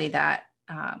anybody that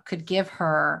could give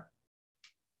her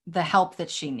the help that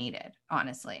she needed,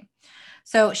 honestly.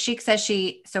 So she says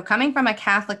so coming from a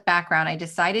Catholic background, I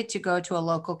decided to go to a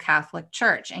local Catholic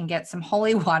church and get some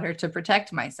holy water to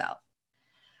protect myself.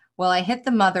 Well, I hit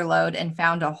the mother lode and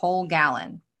found a whole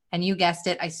gallon. And you guessed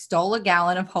it, I stole a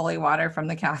gallon of holy water from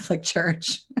the Catholic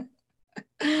church.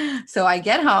 So I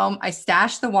get home, I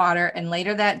stash the water, and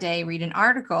later that day read an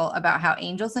article about how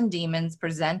angels and demons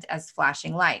present as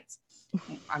flashing lights.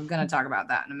 I'm going to talk about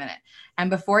that in a minute. And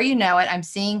before you know it, I'm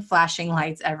seeing flashing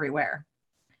lights everywhere.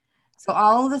 So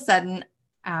all of a sudden,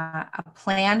 a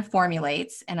plan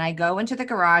formulates, and I go into the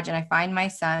garage and I find my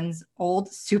son's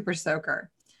old super soaker,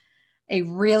 a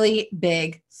really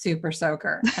big super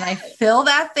soaker. And I fill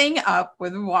that thing up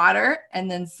with water.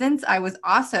 And then since I was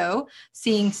also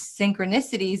seeing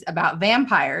synchronicities about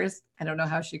vampires, I don't know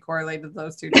how she correlated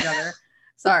those two together.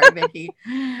 Sorry, Vicki.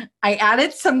 I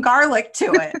added some garlic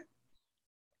to it.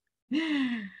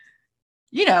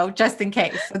 Just in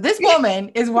case. So this woman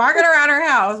is walking around her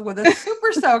house with a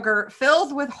super soaker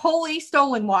filled with holy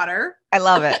stolen water. I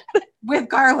love it. With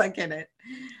garlic in it.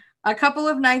 A couple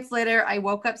of nights later, I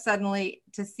woke up suddenly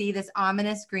to see this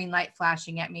ominous green light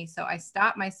flashing at me. So I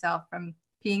stopped myself from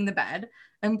peeing the bed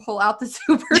and pull out the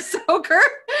super soaker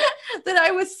that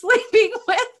I was sleeping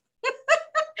with.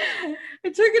 I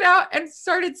took it out and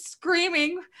started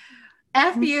screaming,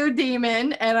 "F you,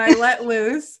 demon," and I let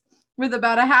loose with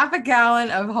about a half a gallon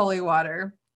of holy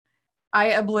water.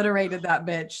 I obliterated that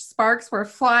bitch. Sparks were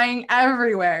flying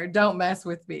everywhere. Don't mess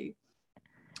with me.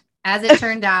 As it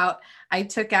turned out, I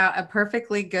took out a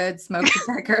perfectly good smoke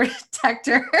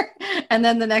detector. And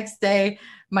then the next day,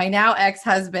 my now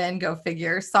ex-husband, go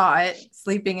figure, saw it,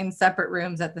 sleeping in separate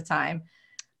rooms at the time.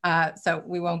 So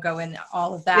we won't go into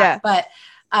all of that. Yeah. But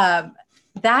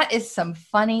that is some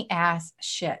funny ass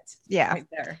shit. Yeah. Right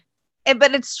there.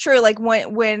 But it's true. Like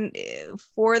when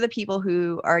for the people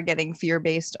who are getting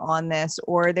fear-based on this,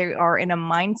 or they are in a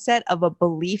mindset of a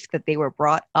belief that they were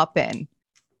brought up in,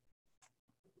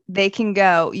 they can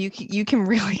go, you can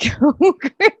really go,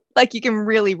 like you can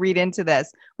really read into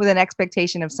this with an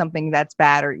expectation of something that's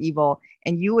bad or evil.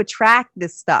 And you attract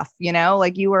this stuff,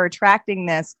 like you are attracting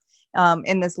this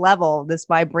in this level, this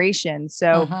vibration.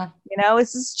 So,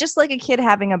 it's just like a kid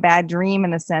having a bad dream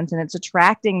in a sense, and it's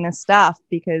attracting this stuff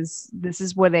because this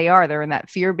is what they are. They're in that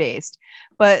fear-based.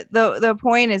 But the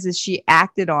point is she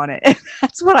acted on it.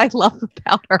 That's what I love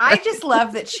about her. I just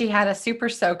love that she had a super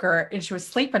soaker and she was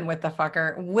sleeping with the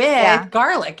fucker with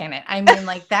garlic in it. I mean,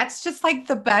 like, that's just like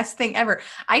the best thing ever.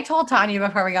 I told Tanya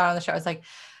before we got on the show, I was like,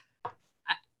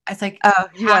 oh,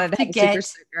 you wanted to have a super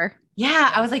soaker.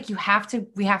 Yeah, I was like,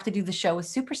 we have to do the show with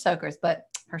super soakers, but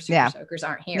her super soakers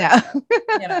aren't here. Yeah.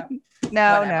 So,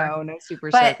 no super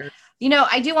soakers.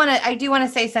 I do want to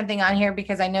say something on here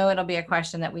because I know it'll be a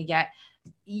question that we get.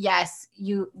 Yes,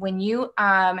 when you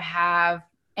have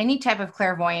any type of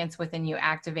clairvoyance within you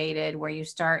activated, where you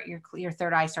start your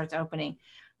third eye starts opening.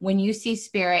 When you see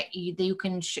spirit,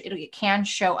 it can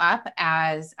show up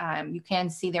as you can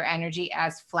see their energy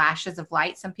as flashes of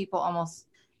light. Some people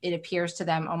it appears to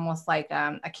them almost like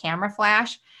a camera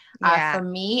flash. For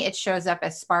me, it shows up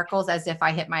as sparkles, as if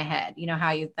I hit my head. You know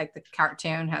how like the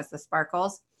cartoon has the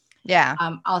sparkles? Yeah.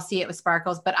 I'll see it with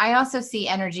sparkles, but I also see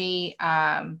energy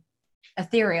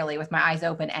ethereally with my eyes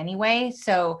open anyway.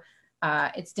 So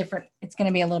it's different. It's going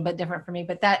to be a little bit different for me,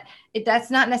 but that's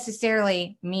not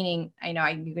necessarily meaning, you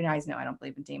guys know I don't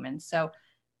believe in demons. So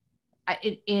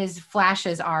it is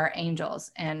flashes are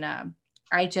angels. And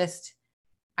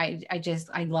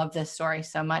I love this story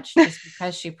so much just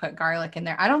because she put garlic in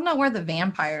there. I don't know where the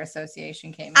Vampire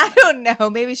Association came in. I don't know.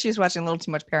 Maybe she was watching a little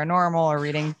too much paranormal or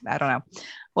reading. I don't know.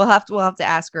 We'll have to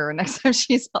ask her next time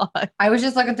she's on. I was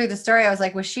just looking through the story. I was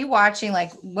like, was she watching,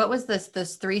 like, what was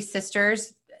those three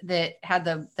sisters that had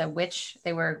the witch?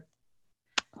 They were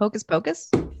Hocus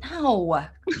Pocus? No.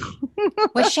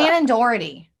 With Shannon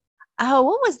Doherty. Oh,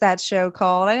 what was that show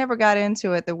called? I never got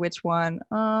into it. The witch one.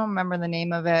 Oh, I don't remember the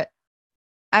name of it.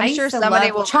 I'm sure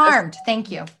somebody will. Charmed. Thank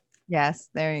you. Yes,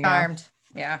 there you Charmed.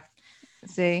 go. Yeah.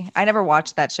 See, I never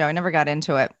watched that show. I never got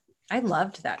into it. I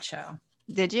loved that show.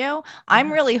 Did you? Yeah. I'm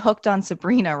really hooked on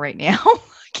Sabrina right now. I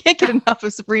can't get enough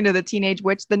of Sabrina the Teenage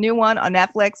Witch, the new one on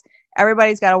Netflix.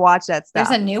 Everybody's got to watch that There's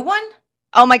stuff. a new one?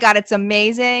 Oh my God, it's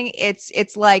amazing.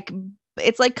 It's like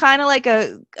kind of like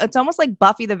it's almost like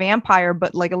Buffy the Vampire,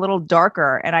 but like a little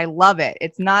darker. And I love it.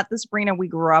 It's not the Sabrina we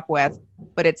grew up with,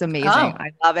 but it's amazing. Oh.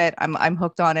 I love it. I'm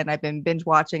hooked on it. I've been binge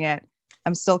watching it.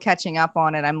 I'm still catching up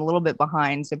on it. I'm a little bit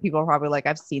behind. So people are probably like,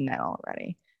 I've seen that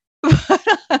already.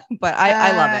 But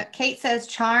I love it. Kate says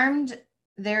Charmed.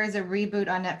 There is a reboot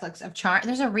on Netflix of Charmed.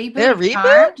 There's a reboot There a of reboot?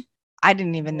 Charmed. I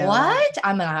didn't even know that. What?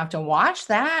 I'm gonna have to watch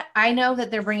that. I know that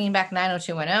they're bringing back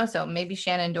 90210, so maybe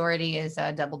Shannon Doherty is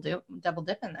double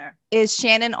dipping there. Is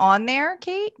Shannon on there,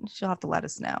 Kate? She'll have to let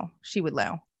us know. She would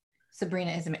know.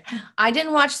 Sabrina is amazing. I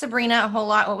didn't watch Sabrina a whole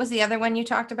lot. What was the other one you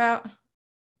talked about?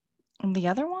 And the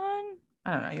other one?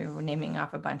 I don't know. You're naming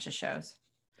off a bunch of shows.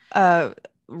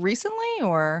 Recently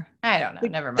or I don't know.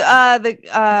 Never mind. The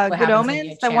Good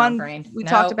Omens, the one we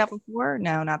talked about before.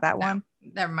 No, not that one.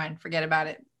 Never mind. Forget about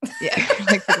it. Yeah.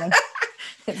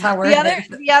 It's not worth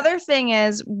it. The other thing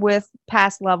is with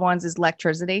past loved ones is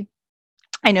electricity.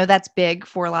 I know that's big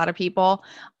for a lot of people.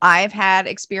 I've had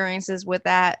experiences with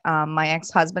that. My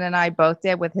ex-husband and I both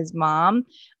did with his mom.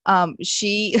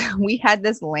 We had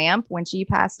this lamp when she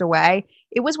passed away.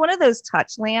 It was one of those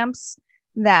touch lamps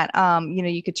that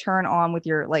you could turn on with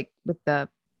your with the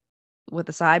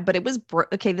side, but it was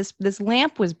this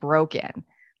lamp was broken.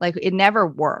 Like it never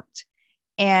worked.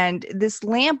 And this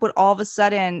lamp would all of a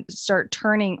sudden start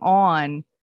turning on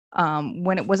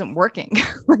when it wasn't working.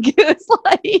 Like it was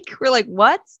like, we're like,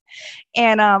 what?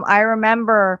 And I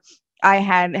remember I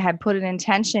had put an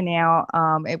intention out.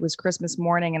 It was Christmas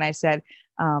morning. And I said,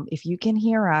 if you can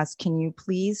hear us, can you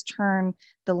please turn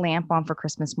the lamp on for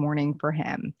Christmas morning for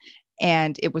him?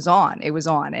 And it was on.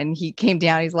 And he came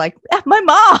down. He's like, my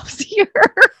mom's here.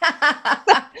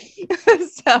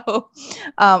 So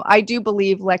I do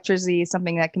believe electricity is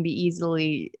something that can be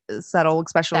easily settled,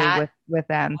 especially with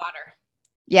them. Water.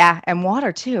 Yeah. And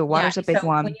water too. Water's a big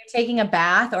one. When you're taking a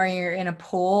bath or you're in a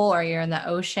pool or you're in the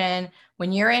ocean,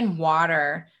 when you're in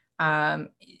water,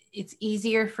 it's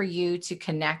easier for you to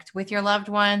connect with your loved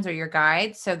ones or your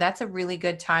guides. So that's a really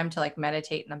good time to like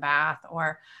meditate in the bath,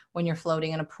 or when you're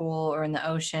floating in a pool or in the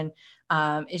ocean,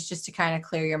 is just to kind of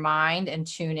clear your mind and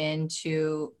tune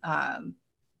into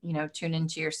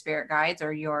your spirit guides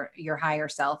or your higher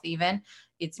self. Even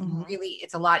it's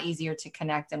a lot easier to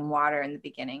connect in water in the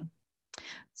beginning.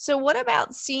 So what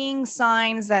about seeing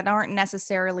signs that aren't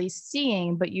necessarily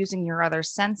seeing, but using your other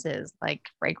senses, like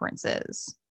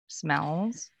fragrances,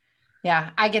 smells?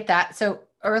 Yeah, I get that. So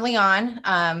early on,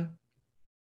 on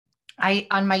my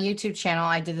YouTube channel,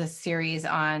 I did this series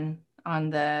on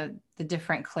the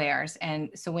different clairs. And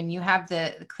so when you have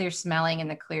the clear smelling and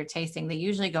the clear tasting, they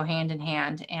usually go hand in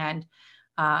hand, and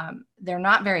they're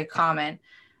not very common.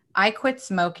 I quit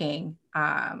smoking,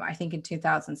 I think in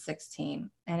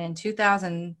 2016, and in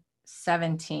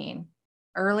 2017,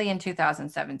 early in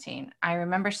 2017, I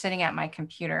remember sitting at my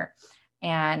computer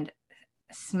and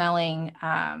smelling,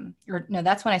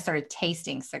 that's when I started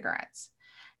tasting cigarettes.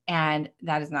 And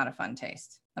that is not a fun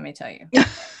taste, let me tell you.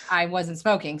 I wasn't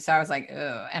smoking, so I was like,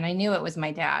 ugh. And I knew it was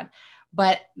my dad.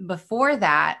 But before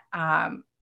that,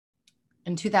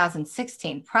 in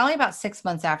 2016, probably about 6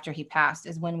 months after he passed,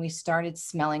 is when we started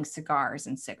smelling cigars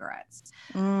and cigarettes.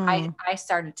 I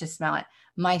started to smell it.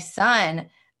 My son,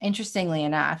 interestingly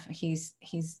enough, he's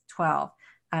 12.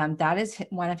 That is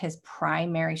one of his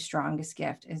primary strongest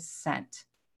gift is scent.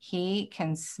 He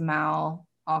can smell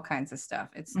all kinds of stuff.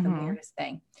 It's the weirdest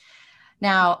thing.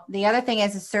 Now, the other thing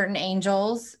is certain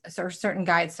angels or certain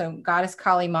guides. So Goddess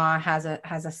Kali Ma has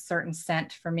a certain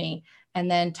scent for me. And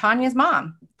then Tanya's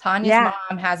mom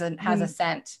has a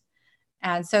scent.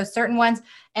 And so certain ones,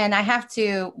 and I have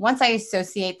to, once I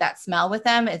associate that smell with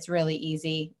them, it's really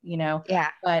easy,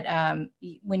 Yeah. But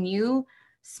when you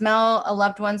smell a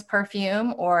loved one's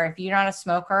perfume, or if you're not a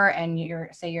smoker and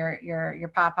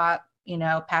your papa,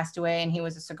 passed away and he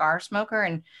was a cigar smoker,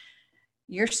 and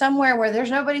you're somewhere where there's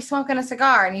nobody smoking a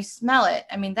cigar and you smell it,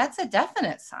 I mean, that's a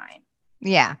definite sign.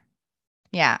 Yeah.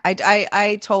 Yeah.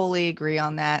 I totally agree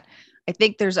on that. I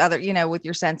think there's other, with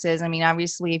your senses. I mean,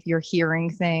 obviously if you're hearing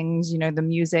things, the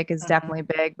music is definitely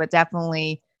big, but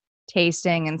definitely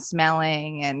tasting and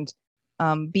smelling and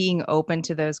being open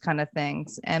to those kind of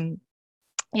things. And,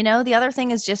 the other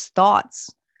thing is just thoughts.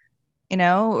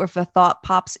 If a thought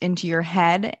pops into your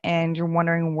head and you're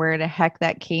wondering where the heck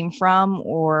that came from,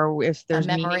 or if there's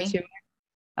meaning to it,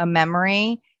 a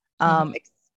memory,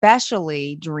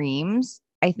 especially dreams.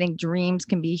 I think dreams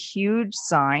can be huge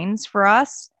signs for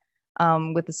us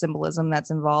with the symbolism that's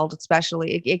involved,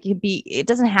 especially it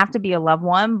doesn't have to be a loved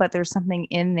one, but there's something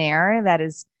in there that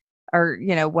is or,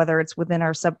 whether it's within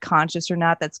our subconscious or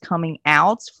not, that's coming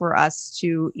out for us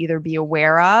to either be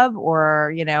aware of,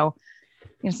 or,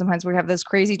 sometimes we have those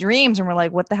crazy dreams and we're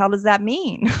like, what the hell does that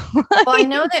mean? Well, I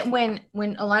know that when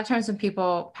a lot of times when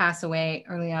people pass away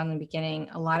early on in the beginning,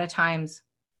 a lot of times,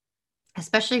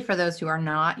 especially for those who are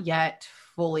not yet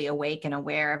fully awake and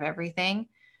aware of everything,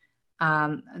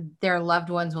 their loved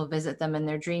ones will visit them in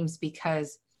their dreams,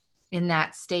 because in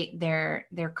that state, their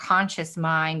conscious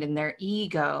mind and their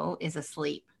ego is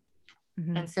asleep.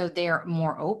 Mm-hmm. And so they're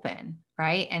more open,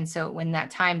 right? And so when that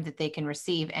time that they can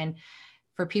receive, and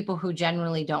for people who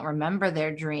generally don't remember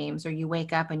their dreams, or you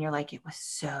wake up and you're like, it was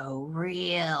so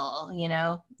real,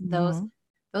 Mm-hmm.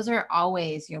 those are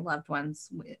always your loved ones,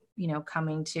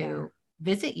 coming to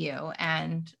visit you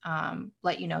and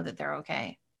let you know that they're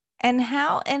okay. And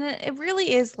it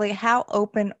really is like, how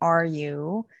open are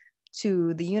you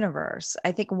to the universe?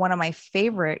 I think one of my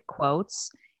favorite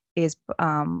quotes is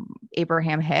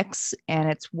Abraham Hicks, and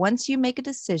it's, once you make a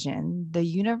decision, the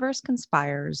universe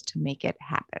conspires to make it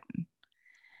happen.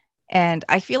 And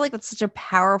I feel like that's such a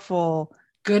powerful,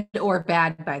 good or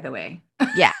bad, by the way.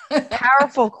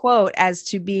 Powerful quote, as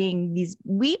to being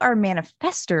we are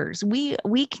manifestors. We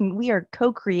are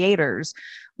co-creators.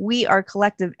 We are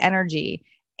collective energy.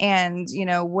 And,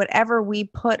 whatever we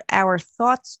put our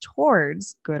thoughts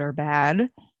towards, good or bad,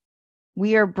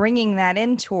 we are bringing that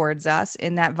in towards us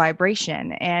in that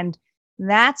vibration. And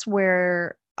that's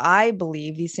where I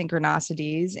believe these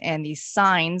synchronicities and these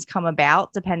signs come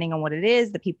about, depending on what it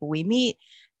is, the people we meet.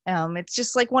 It's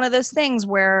just like one of those things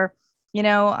where,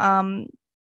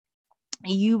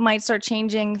 you might start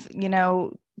changing,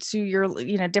 to your,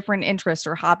 different interests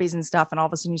or hobbies and stuff. And all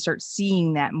of a sudden you start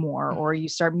seeing that more, or you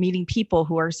start meeting people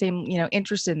who are same,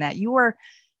 interested in that. You are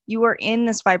in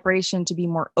this vibration to be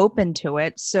more open to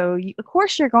it. So of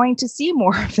course you're going to see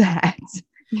more of that.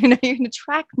 You can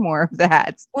attract more of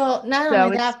that. Well, not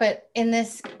only that, but in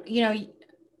this,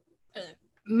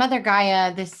 Mother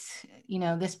Gaia, this,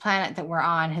 this planet that we're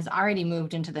on has already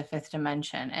moved into the 5th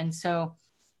dimension. And so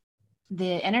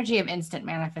the energy of instant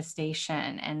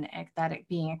manifestation and that it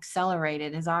being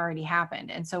accelerated has already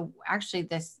happened. And so actually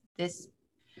this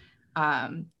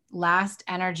last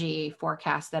energy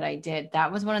forecast that I did,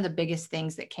 that was one of the biggest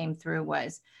things that came through,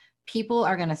 was people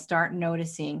are going to start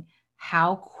noticing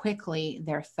how quickly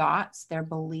their thoughts, their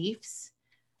beliefs,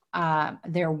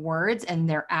 their words and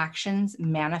their actions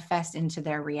manifest into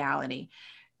their reality.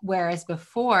 Whereas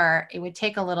before, it would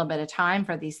take a little bit of time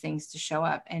for these things to show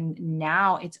up. And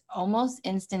now it's almost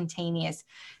instantaneous.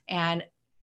 And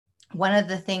one of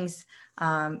the things,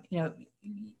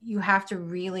 you have to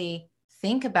really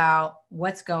think about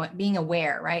being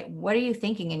aware, right? What are you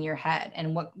thinking in your head,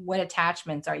 and what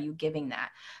attachments are you giving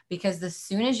that? Because as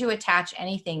soon as you attach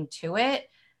anything to it,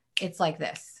 it's like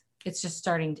this. It's just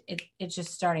starting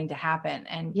to happen.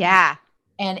 And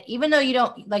and even though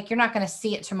you're not going to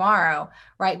see it tomorrow,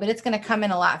 right? But it's going to come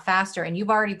in a lot faster, and you've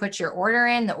already put your order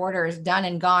in. The order is done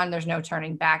and gone. There's no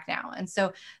turning back now. And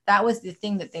so that was the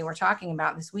thing that they were talking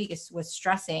about this week, was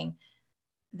stressing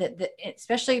that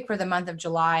especially for the month of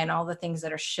July and all the things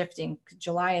that are shifting.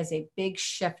 July is a big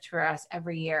shift for us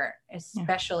every year,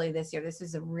 especially this year. This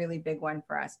is a really big one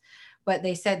for us. But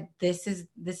they said this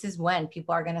is when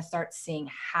people are going to start seeing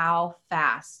how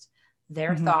fast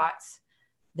their thoughts,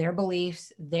 their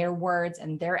beliefs, their words,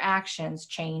 and their actions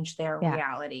change their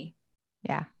reality.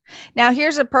 Yeah. Now,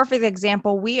 here's a perfect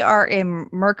example. We are in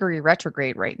Mercury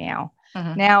retrograde right now.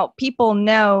 Mm-hmm. Now, people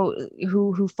know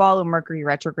who follow Mercury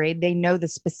retrograde. They know the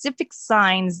specific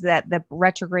signs that the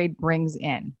retrograde brings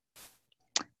in.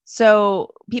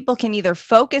 So people can either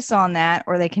focus on that,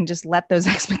 or they can just let those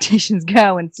expectations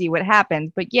go and see what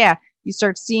happens. But yeah, you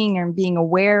start seeing and being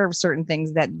aware of certain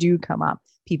things that do come up.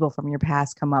 People from your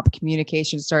past come up.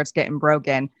 Communication starts getting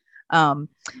broken. That's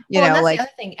the other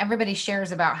thing. Everybody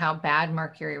shares about how bad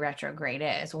Mercury retrograde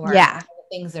is, or the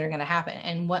things that are going to happen.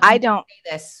 And what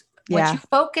you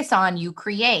focus on, you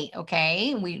create.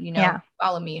 Okay,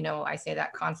 follow me. I say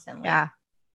that constantly.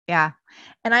 Yeah.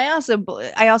 And I also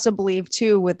believe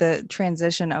too, with the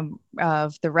transition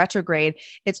of the retrograde,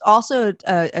 it's also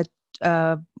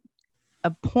a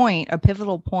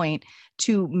pivotal point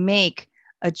to make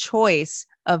a choice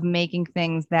of making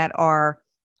things that are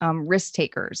risk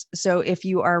takers. So if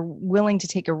you are willing to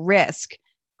take a risk,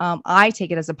 I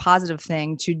take it as a positive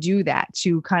thing to do that,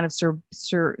 to kind of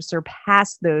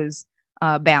surpass those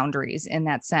boundaries in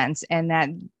that sense. And that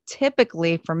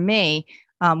typically for me,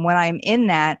 when I'm in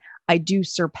that, I do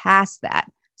surpass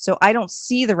that. So I don't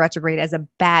see the retrograde as a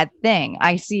bad thing.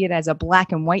 I see it as a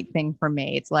black and white thing for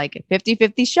me. It's like a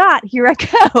 50-50 shot. Here I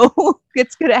go.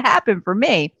 It's going to happen for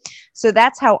me. So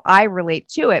that's how I relate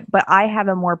to it, but I have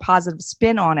a more positive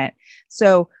spin on it.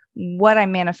 So what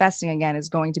I'm manifesting again is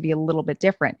going to be a little bit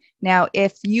different. Now,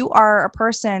 if you are a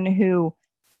person who,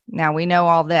 now we know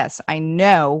all this, I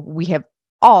know we have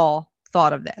all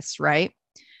thought of this, right?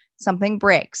 Something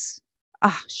breaks.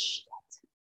 Ah, shit.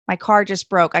 My car just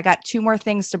broke. I got 2 more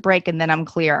things to break and then I'm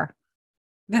clear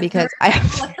because I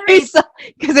have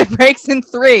because it breaks in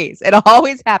threes. It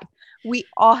always happens. We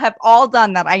all have all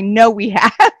done that. I know we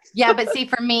have. Yeah, but see,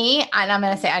 for me, and I'm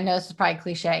going to say, I know this is probably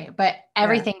cliche, but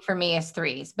everything for me is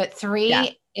threes. But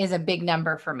three is a big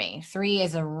number for me. 3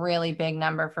 is a really big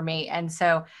number for me. And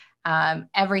so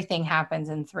everything happens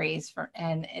in threes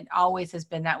and it always has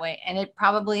been that way. And it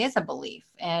probably is a belief.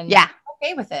 And I'm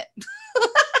okay with it.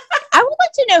 I would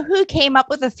like to know who came up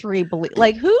with a 3 belief.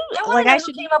 Like who? I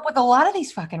should came up with a lot of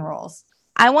these fucking rules.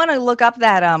 I want to look up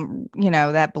that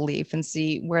that belief and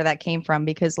see where that came from,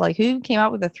 because like who came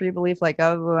up with a 3 belief, like,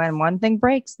 oh, and one thing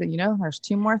breaks, then there's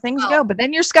 2 more things to go, but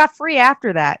then you're scot free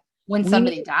after that. When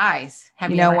somebody dies,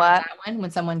 have you know ever what? Had that one?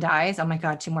 When someone dies, oh my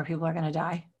God, 2 more people are going to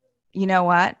die. You know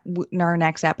what? In our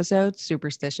next episode,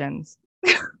 superstitions.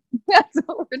 That's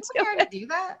what we're doing. We already do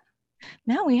that?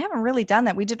 No, we haven't really done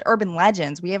that. We did urban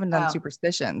legends. We haven't done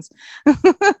superstitions.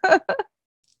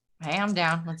 Hey, I'm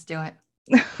down. Let's do it.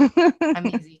 I'm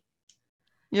easy.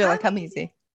 You're like, I'm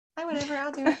easy. Whatever,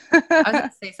 I'll do it. I was going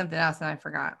to say something else and I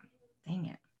forgot. Dang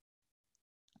it.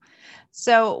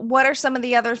 So what are some of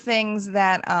the other things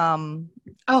that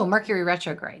Mercury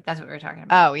retrograde. That's what we were talking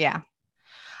about. Oh, yeah.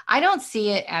 I don't see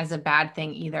it as a bad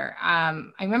thing either. I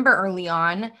remember early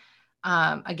on,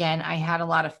 again,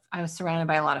 I was surrounded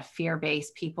by a lot of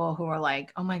fear-based people who were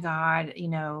like, oh my God,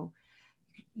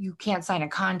 you can't sign a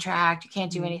contract. You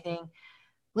can't do anything.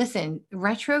 Listen,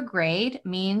 retrograde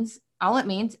means, all it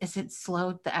means is it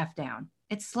slowed the F down.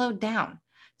 It's slowed down.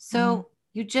 So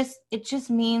it just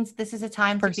means this is a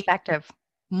time perspective. To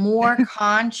be more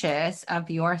conscious of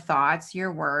your thoughts,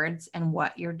 your words, and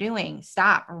what you're doing.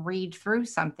 Stop, read through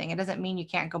something. It doesn't mean you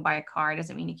can't go buy a car. It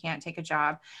doesn't mean you can't take a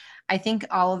job. I think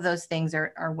all of those things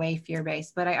are way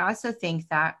fear-based, but I also think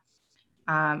that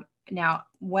now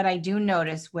what I do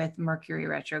notice with Mercury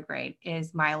retrograde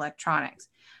is my electronics.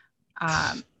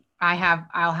 I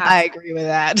agree with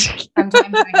that.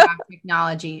 Sometimes I have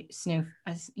technology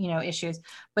issues.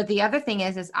 But the other thing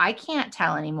is I can't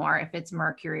tell anymore if it's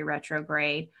Mercury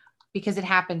retrograde because it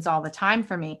happens all the time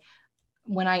for me.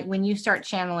 When you start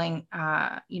channeling,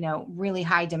 really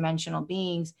high dimensional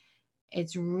beings,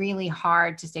 it's really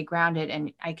hard to stay grounded,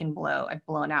 and I've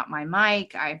blown out my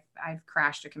mic. I've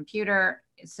crashed a computer.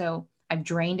 So I've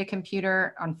drained a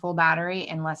computer on full battery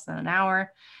in less than an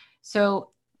hour. So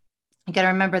you got to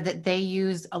remember that they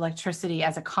use electricity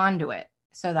as a conduit.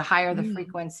 So the higher the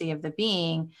frequency of the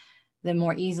being, the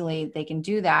more easily they can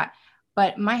do that.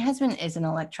 But my husband is an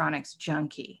electronics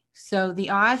junkie. So the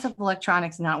odds of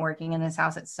electronics not working in this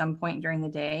house at some point during the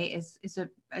day is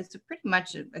pretty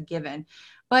much a given.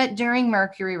 But during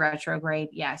Mercury retrograde,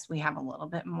 yes, we have a little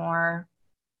bit more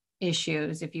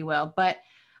issues, if you will. But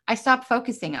I stopped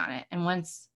focusing on it. And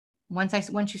once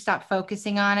you stop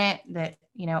focusing on it, that,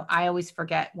 I always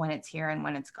forget when it's here and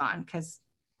when it's gone. Because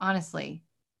honestly,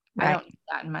 I don't need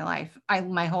that in my life.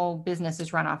 My whole business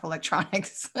is run off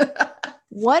electronics.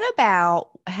 What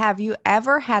about, have you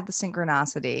ever had the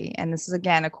synchronicity? And this is,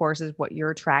 again, of course, is what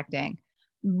you're attracting,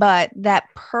 but that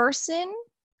person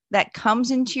that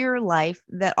comes into your life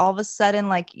that all of a sudden,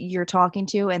 like, you're talking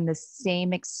to and the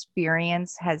same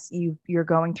experience you're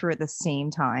going through at the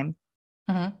same time.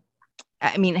 Mm-hmm.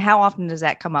 I mean, how often does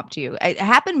that come up to you? It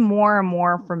happened more and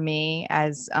more for me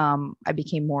as I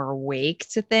became more awake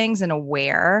to things and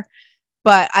aware.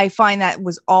 But I find that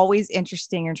was always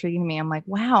interesting or intriguing to me. I'm like,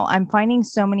 wow, I'm finding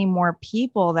so many more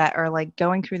people that are like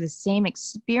going through the same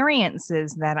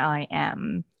experiences that I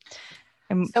am.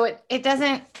 So it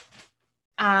doesn't,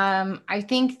 I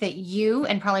think that you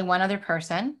and probably one other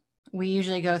person, we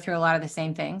usually go through a lot of the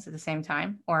same things at the same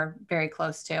time or very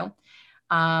close to.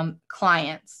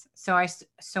 Clients.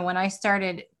 So when I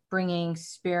started bringing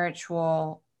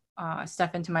spiritual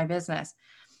stuff into my business,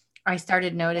 I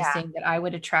started noticing that I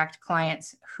would attract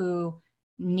clients who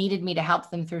needed me to help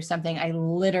them through something I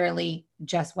literally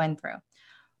just went through.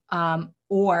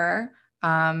 Or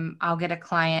I'll get a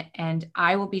client and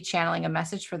I will be channeling a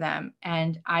message for them,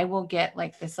 and I will get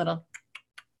like this little,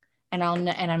 and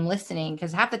I'm listening,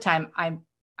 because half the time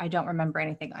I don't remember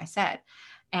anything I said.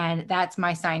 And that's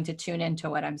my sign to tune into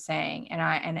what I'm saying.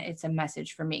 And it's a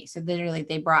message for me. So literally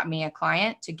they brought me a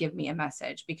client to give me a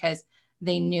message, because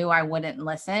they knew I wouldn't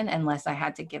listen unless I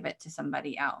had to give it to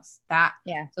somebody else.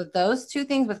 Yeah. So those two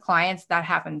things with clients, that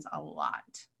happens a lot.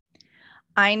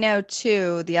 I know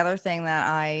too. The other thing that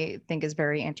I think is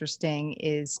very interesting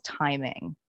is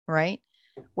timing, right?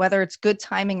 Whether it's good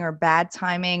timing or bad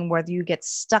timing, whether you get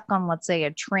stuck on, let's say,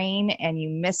 a train and you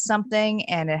miss something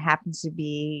and it happens to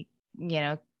be,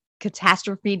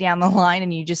 catastrophe down the line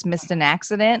and you just missed an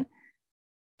accident.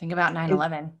 Think about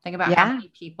 9/11. Think about how Yeah. many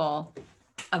people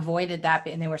avoided that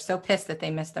and they were so pissed that they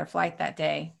missed their flight that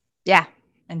day. Yeah.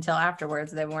 Until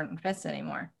afterwards, they weren't pissed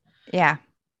anymore. Yeah.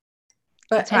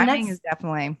 But timing is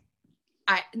definitely.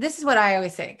 This is what I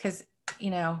always say, because,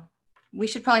 we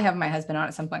should probably have my husband on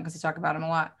at some point because I talk about him a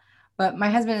lot. But my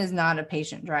husband is not a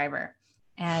patient driver.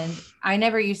 And I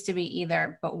never used to be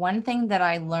either. But one thing that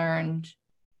I learned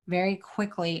very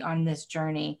quickly on this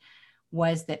journey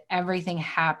was that everything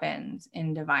happens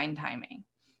in divine timing.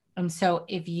 And so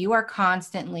if you are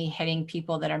constantly hitting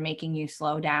people that are making you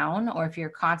slow down, or if you're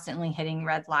constantly hitting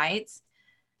red lights,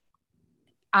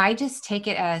 I just take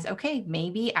it as, okay,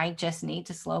 maybe I just need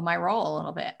to slow my roll a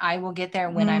little bit. I will get there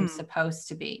when I'm supposed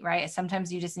to be, right?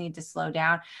 Sometimes you just need to slow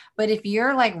down. But if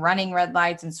you're like running red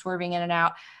lights and swerving in and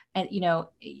out, and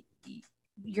if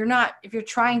you're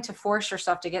trying to force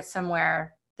yourself to get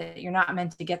somewhere that you're not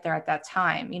meant to get there at that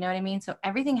time, you know what I mean? So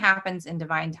everything happens in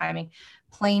divine timing,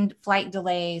 plane flight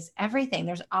delays, everything.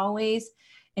 There's always,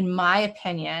 in my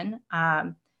opinion,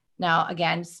 now,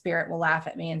 again, spirit will laugh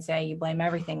at me and say you blame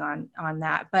everything on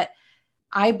that. But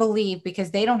I believe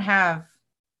because they don't have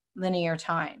linear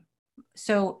time.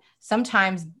 So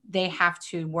sometimes they have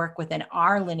to work within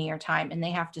our linear time and they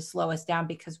have to slow us down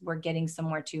because we're getting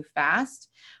somewhere too fast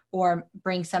or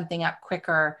bring something up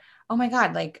quicker. Oh my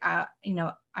God,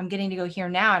 I'm getting to go here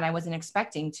now and I wasn't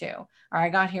expecting to, or I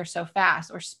got here so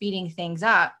fast, or speeding things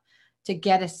up to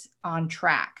get us on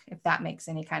track, if that makes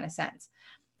any kind of sense.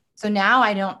 So now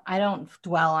I don't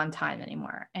dwell on time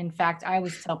anymore. In fact, I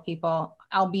always tell people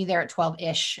I'll be there at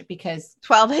 12-ish because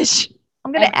 12-ish.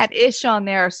 I'm going to add ish on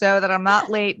there so that I'm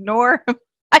not late nor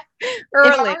early.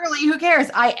 early. If I'm early, who cares?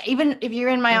 Even if you're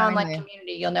in my online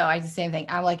community, you'll know I do the same thing.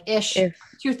 I'm like ish,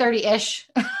 2:30-ish.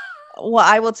 Well,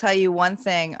 I will tell you one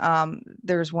thing.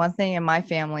 There's one thing in my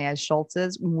family as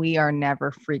Schultzes, we are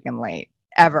never freaking late.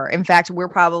 Ever. In fact, we're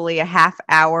probably a half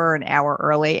hour, an hour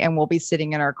early, and we'll be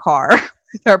sitting in our car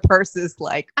with our purses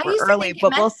like we're early,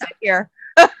 but we'll sit here.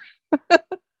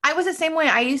 I was the same way.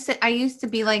 I used to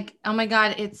be like, oh my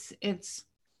God, it's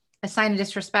a sign of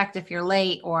disrespect if you're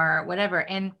late or whatever.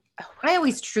 And I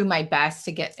always try my best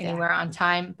to get anywhere on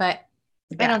time, but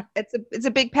it's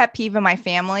a big pet peeve in my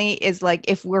family is like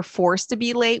if we're forced to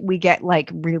be late, we get like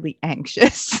really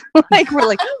anxious. Like we're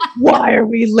like, why are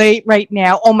we late right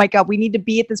now? Oh my God, we need to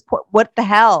be at this point. What the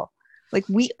hell? Like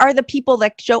we are the people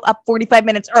that show up 45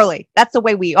 minutes early. That's the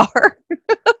way we are.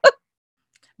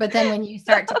 But then when you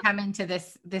start to come into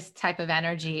this type of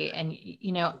energy and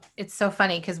it's so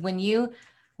funny because when you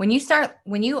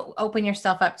open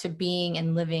yourself up to being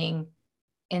and living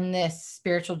in this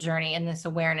spiritual journey, in this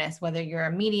awareness, whether you're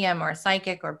a medium or a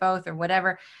psychic or both or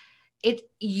whatever,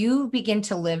 you begin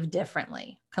to live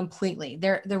differently completely.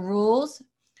 The rules,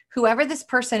 whoever this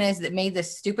person is that made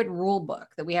this stupid rule book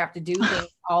that we have to do things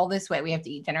all this way. We have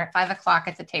to eat dinner at 5:00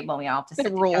 at the table. We all have to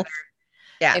sit together.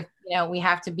 Yeah. If, we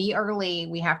have to be early,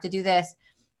 we have to do this.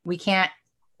 We can't,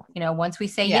 once we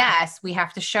say yes, we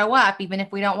have to show up, even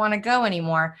if we don't want to go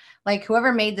anymore. Like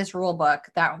whoever made this rule book,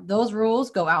 those rules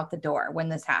go out the door when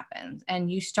this happens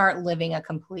and you start living a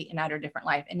complete and utter different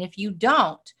life. And if you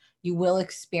don't, you will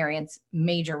experience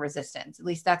major resistance. At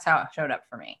least that's how it showed up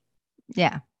for me.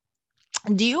 Yeah.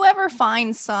 Do you ever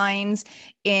find signs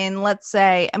in, let's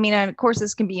say, I mean, and of course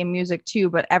this can be in music too,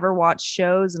 but ever watch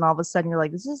shows and all of a sudden you're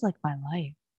like, this is like my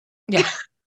life. Yeah.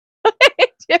 Do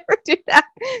you ever do that?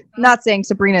 Not saying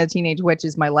Sabrina the Teenage Witch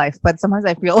is my life, but sometimes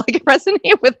I feel like I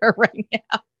resonate with her right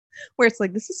now, where it's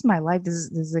like, this is my life. This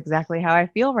is exactly how I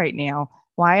feel right now.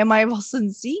 Why am I all of a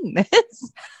sudden seeing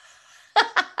this?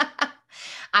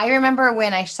 I remember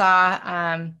when I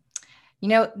saw,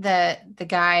 the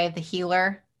guy, the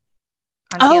healer.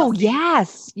 Oh,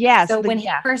 yes. Yes. So when he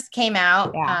first came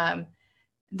out,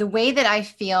 the way that I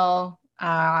feel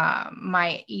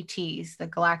my ETs, the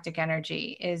galactic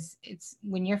energy, it's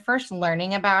when you're first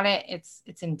learning about it, it's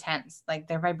intense. Like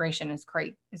their vibration is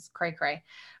cray.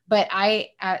 But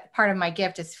part of my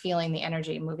gift is feeling the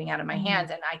energy moving out of my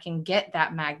hands, and I can get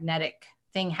that magnetic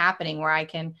thing happening where I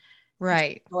can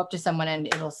go up to someone and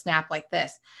it'll snap like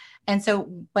this. And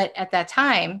so, but at that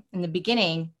time in the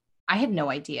beginning, I had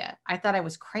no idea. I thought I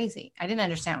was crazy. I didn't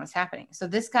understand what was happening. So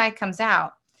this guy comes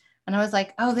out and I was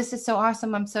like, oh, this is so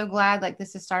awesome. I'm so glad like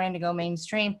this is starting to go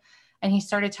mainstream. and he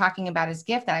started talking about his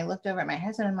gift. And I looked over at my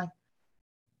husband. I'm like,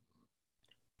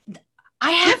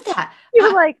 I have that. You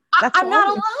were like, I'm not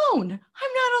alone.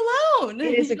 I'm not alone.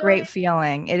 It is a great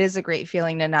feeling. It is a great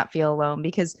feeling to not feel alone,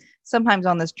 because sometimes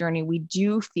on this journey we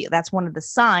do feel, that's one of the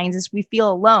signs, is we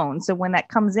feel alone. So when that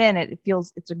comes in, it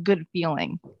feels, it's a good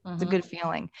feeling. It's a good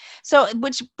feeling. So,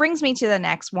 which brings me to the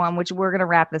next one, which we're going to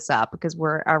wrap this up because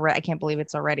I can't believe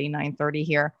it's already 9:30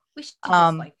 here. We should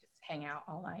just like hang out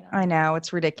all night. I know,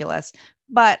 it's ridiculous.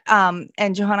 But,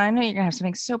 and Johanna, I know you're going to have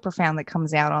something so profound that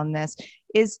comes out on this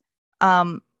is,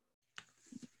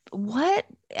 what,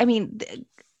 I mean,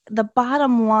 the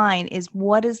bottom line is,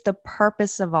 what is the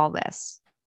purpose of all this?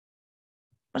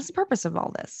 What is the purpose of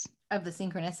all this? Of the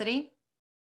synchronicity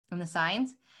and the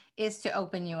signs is to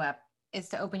open you up, is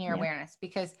to open your awareness.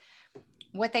 Because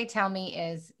what they tell me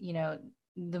is, you know,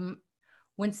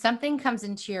 when something comes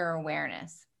into your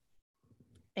awareness,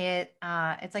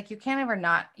 it's like you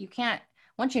can't,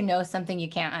 once you know something, you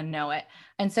can't unknow it.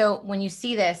 And so when you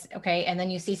see this, okay, and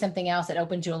then you see something else, it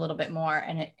opens you a little bit more,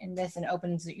 and it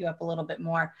opens you up a little bit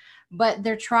more. But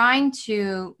they're trying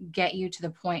to get you to the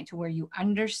point to where you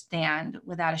understand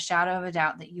without a shadow of a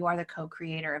doubt that you are the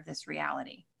co-creator of this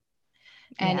reality.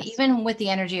 And even with the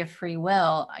energy of free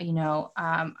will, you know,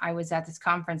 I was at this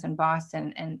conference in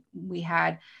Boston, and we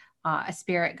had a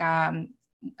spirit guy,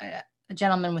 a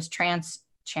gentleman was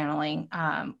channeling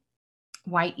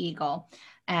White Eagle,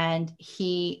 and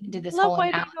he did this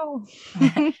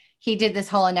he did this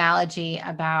whole analogy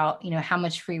about, you know, how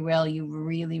much free will you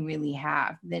really, really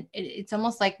have. That it's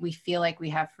almost like we feel like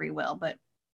we have free will, but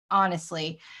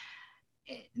honestly,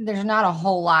 there's not a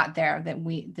whole lot there that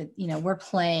you know, we're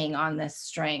playing on this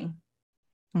string.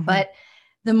 But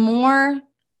the more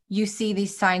you see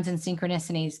these signs and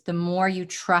synchronicities, the more you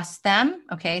trust them.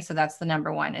 Okay, so that's the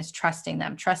number one, is trusting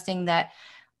them, trusting that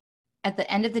at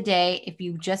the end of the day, if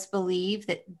you just believe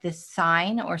that this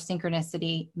sign or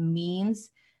synchronicity means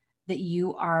that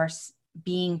you are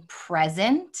being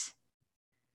present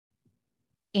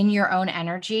in your own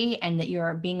energy and that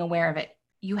you're being aware of it,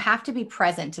 you have to be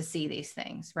present to see these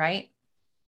things, right?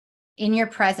 In your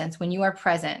presence, when you are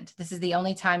present, this is the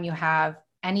only time you have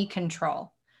any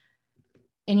control.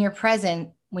 In your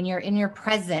present, when you're in your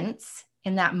presence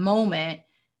in that moment,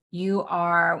 you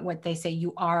are what they say,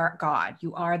 you are God.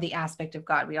 You are the aspect of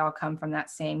God. We all come from that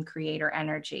same creator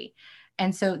energy.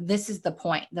 And so this is the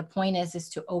point. The point is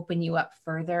to open you up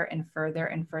further and further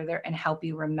and further and help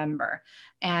you remember.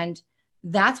 And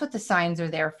that's what the signs are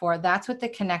there for. That's what the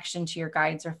connection to your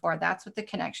guides are for. That's what the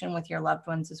connection with your loved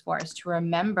ones is for, is to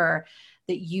remember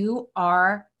that you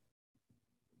are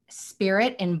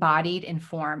spirit embodied in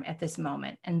form at this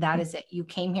moment. And that is it. You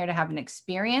came here to have an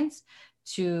experience,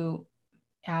 to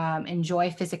enjoy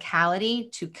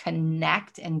physicality, to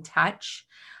connect and touch,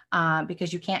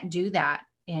 because you can't do that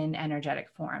in energetic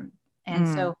form. And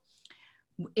so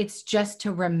it's just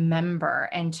to remember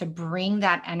and to bring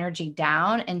that energy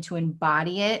down and to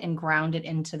embody it and ground it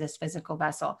into this physical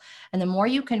vessel. And the more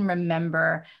you can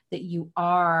remember that you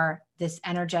are this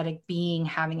energetic being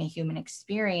having a human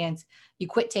experience, you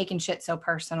quit taking shit so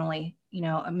personally, you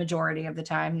know, a majority of the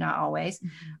time, not always,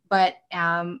 but,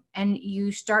 and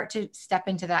you start to step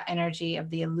into that energy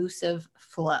of the elusive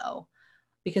flow.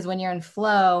 Because when you're in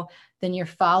flow, then you're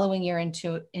following your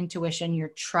intuition,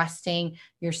 you're trusting,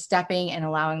 you're stepping and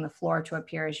allowing the floor to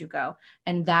appear as you go.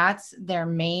 And that's their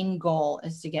main goal,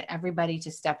 is to get everybody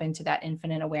to step into that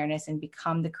infinite awareness and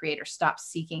become the creator. Stop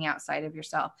seeking outside of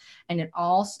yourself. And it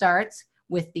all starts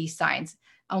with these signs.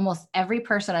 Almost every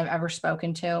person I've ever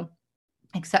spoken to,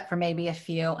 except for maybe a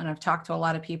few, and I've talked to a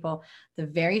lot of people, the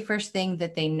very first thing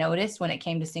that they noticed when it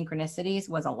came to synchronicities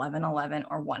was 1111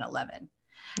 or 111.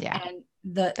 Yeah. And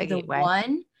the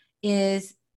one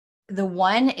is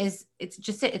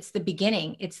it's the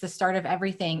beginning. It's the start of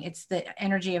everything. It's the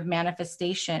energy of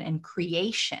manifestation and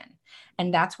creation.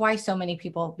 And that's why so many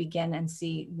people begin and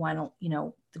see one, you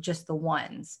know, just the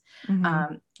ones,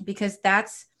 because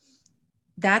that's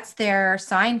their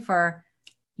sign for,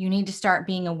 you need to start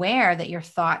being aware that your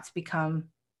thoughts become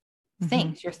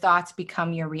things. Your thoughts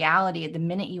become your reality the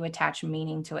minute you attach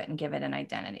meaning to it and give it an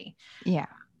identity. Yeah.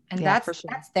 And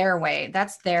that's their way.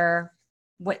 That's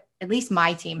what at least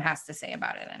my team has to say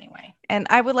about it anyway. And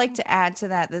I would like to add to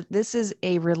that this is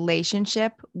a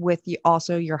relationship with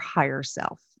also your higher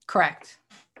self. Correct.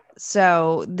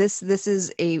 So this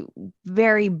is a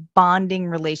very bonding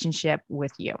relationship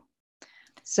with you.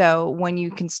 So when you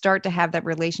can start to have that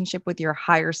relationship with your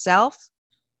higher self,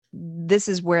 this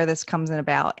is where this comes in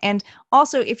about. And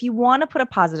also, if you want to put a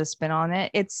positive spin on it,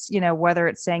 it's, you know, whether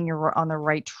it's saying you're on the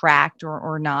right track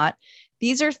or not,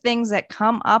 These are things that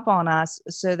come up on us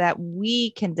so that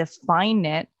we can define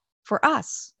it for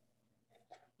us.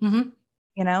 Mm-hmm.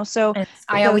 You know, so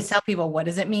I always tell people, what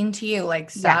does it mean to you? Like,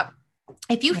 stop. Yeah.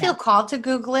 If you feel called to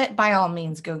Google it, by all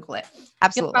means, Google it.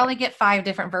 Absolutely. You'll probably get 5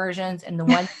 different versions, and the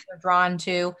one you're drawn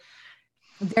to,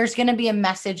 there's going to be a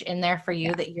message in there for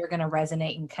you that you're going to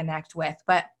resonate and connect with.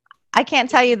 But I can't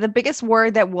tell you the biggest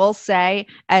word that we'll say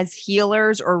as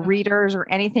healers or readers or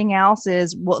anything else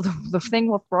is, well, the thing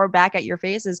we'll throw back at your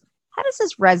face is, how does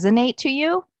this resonate to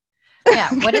you?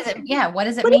 Yeah. What is it? Yeah. What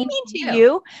does it mean to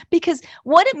you? Because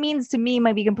what it means to me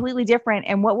might be completely different.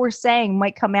 And what we're saying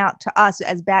might come out to us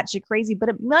as batshit crazy, but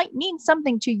it might mean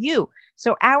something to you.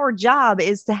 So our job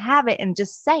is to have it and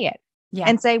just say it. Yeah.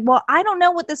 And say, well, I don't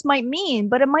know what this might mean,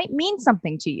 but it might mean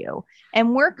something to you.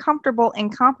 And we're comfortable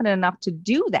and confident enough to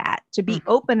do that, to be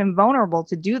open and vulnerable,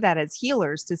 to do that as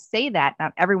healers, to say that.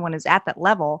 Not everyone is at that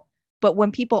level, but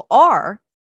when people are,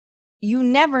 you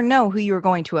never know who you're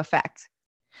going to affect.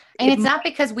 And it's not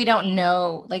because we don't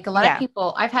know, like a lot of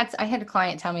people, I had a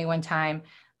client tell me one time,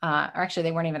 or actually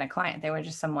they weren't even a client. They were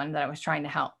just someone that I was trying to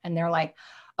help. And they're like,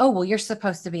 oh, well, you're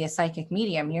supposed to be a psychic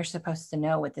medium. You're supposed to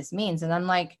know what this means. And I'm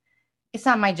like, it's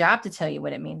not my job to tell you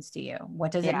what it means to you.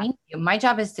 What does it mean to you? My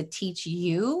job is to teach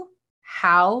you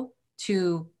how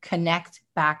to connect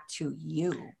back to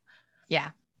you. Yeah.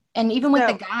 And even with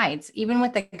the guides,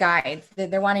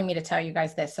 they're wanting me to tell you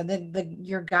guys this. So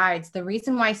your guides, the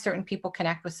reason why certain people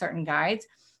connect with certain guides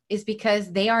is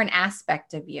because they are an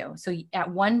aspect of you. So at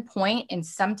one point in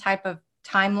some type of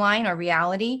timeline or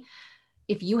reality,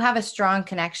 if you have a strong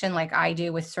connection like I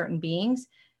do with certain beings,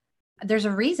 there's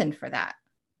a reason for that.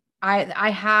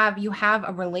 You have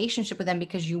a relationship with them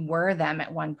because you were them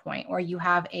at one point, or you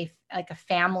have a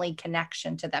family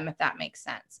connection to them, if that makes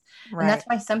sense. Right. And that's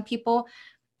why some people,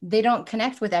 they don't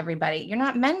connect with everybody. You're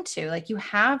not meant to. Like, you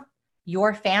have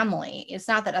your family. It's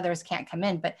not that others can't come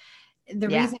in, but the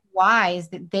reason why is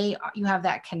that you have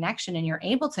that connection and you're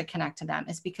able to connect to them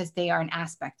is because they are an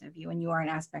aspect of you and you are an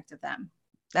aspect of them.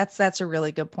 That's a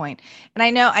really good point. And I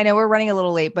know we're running a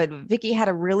little late, but Vicky had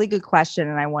a really good question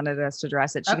and I wanted us to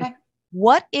address it.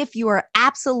 What if you are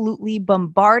absolutely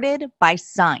bombarded by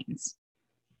signs?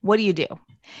 What do you do?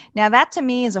 Now, that to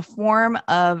me is a form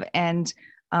of, and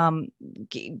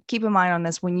keep in mind on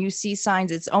this, when you see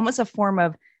signs, it's almost a form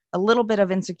of a little bit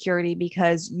of insecurity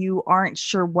because you aren't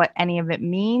sure what any of it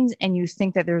means and you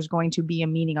think that there's going to be a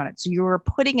meaning on it. So you're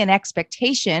putting an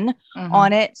expectation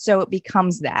on it. So it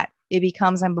becomes that. It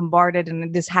becomes, I'm bombarded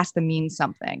and this has to mean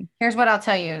something. Here's what I'll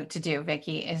tell you to do,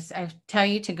 Vicky, is I tell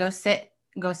you to go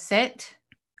sit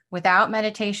without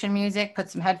meditation music, put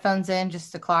some headphones in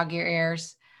just to clog your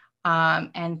ears,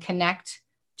 and connect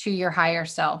to your higher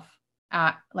self.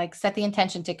 Like, set the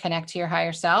intention to connect to your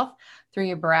higher self through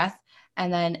your breath,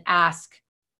 and then ask,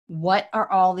 what are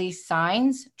all these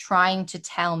signs trying to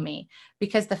tell me?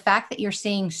 Because the fact that you're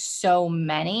seeing so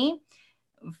many,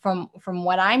 from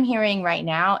what I'm hearing right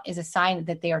now, is a sign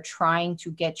that they are trying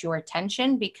to get your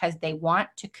attention because they want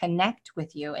to connect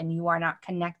with you and you are not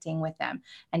connecting with them.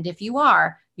 And if you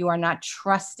are not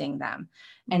trusting them.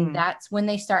 And that's when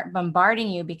they start bombarding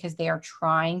you, because they are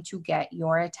trying to get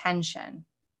your attention.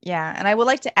 Yeah. And I would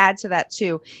like to add to that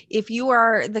too. If you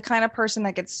are the kind of person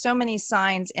that gets so many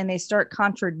signs and they start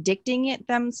contradicting it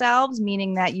themselves,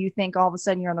 meaning that you think all of a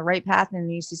sudden you're on the right path and then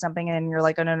you see something and you're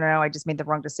like, oh, no, I just made the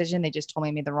wrong decision. They just told me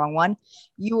I made the wrong one.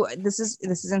 This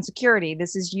is insecurity.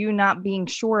 This is you not being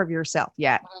sure of yourself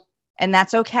yet. And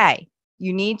that's okay.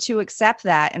 You need to accept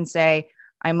that and say,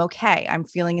 I'm okay. I'm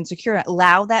feeling insecure.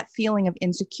 Allow that feeling of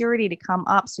insecurity to come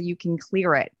up so you can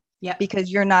clear it. Yeah.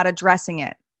 Because you're not addressing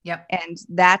it. Yep. And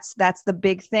that's the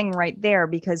big thing right there,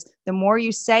 because the more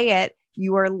you say it,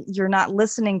 you're not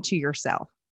listening to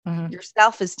yourself.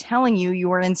 Yourself is telling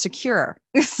you are insecure.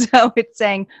 So it's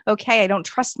saying, okay, I don't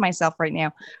trust myself right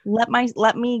now.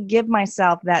 Let me give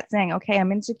myself that thing. Okay,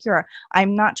 I'm insecure.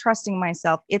 I'm not trusting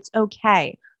myself. It's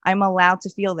okay. I'm allowed to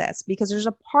feel this, because there's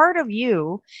a part of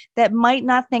you that might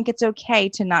not think it's okay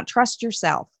to not trust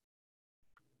yourself.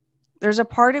 There's a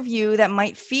part of you that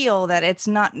might feel that it's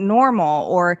not normal,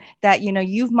 or that,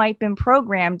 you've might been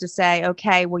programmed to say,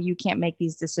 okay, well, you can't make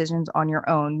these decisions on your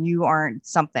own. You aren't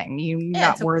something. You're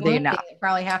not worthy enough. It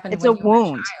probably happened. It's a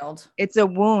wound. It's a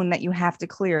wound that you have to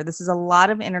clear. This is a lot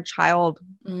of inner child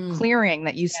clearing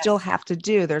that you still have to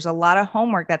do. There's a lot of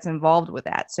homework that's involved with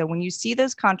that. So when you see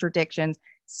those contradictions,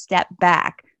 step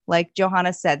back. Like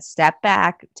Johanna said, step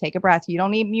back, take a breath. You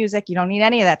don't need music. You don't need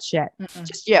any of that shit.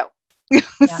 Just you.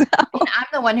 Yeah. I'm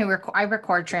the one who I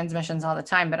record transmissions all the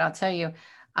time, but I'll tell you,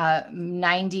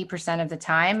 90% of the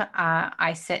time,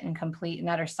 I sit in complete and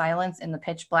utter silence in the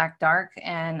pitch black dark,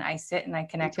 and I sit and I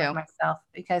connect with myself,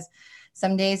 because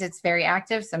some days it's very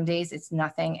active, some days it's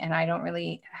nothing, and I don't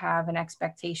really have an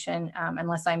expectation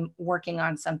unless I'm working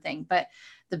on something. But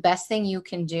the best thing you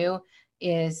can do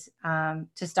is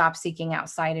to stop seeking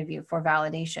outside of you for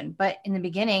validation. But in the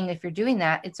beginning, if you're doing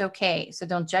that, it's okay. So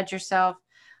don't judge yourself.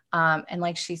 And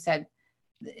like she said,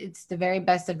 it's the very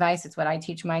best advice. It's what I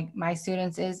teach my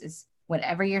students is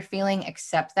whatever you're feeling,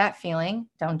 accept that feeling.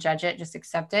 Don't judge it, just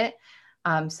accept it,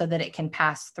 so that it can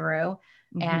pass through.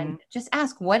 Mm-hmm. And just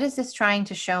ask, what is this trying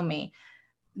to show me?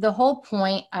 The whole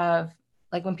point of,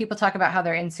 like, when people talk about how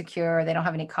they're insecure, or they don't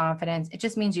have any confidence, it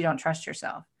just means you don't trust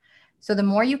yourself. So the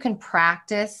more you can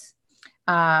practice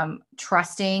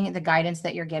trusting the guidance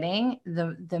that you're getting,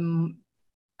 the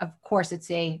of course, it's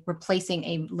replacing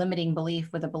a limiting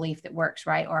belief with a belief that works,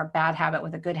 right? Or a bad habit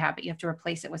with a good habit. You have to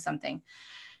replace it with something.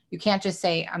 You can't just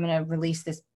say, I'm going to release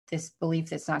this belief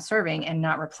that's not serving and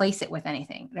not replace it with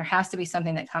anything. There has to be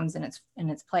something that comes in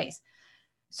its place.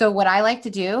 So what I like to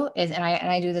do is, and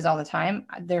I do this all the time,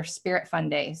 they're spirit fun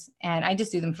days, and I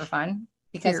just do them for fun,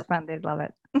 because spirit fun, they love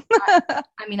it.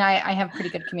 I have pretty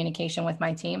good communication with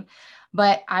my team,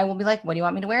 but I will be like, what do you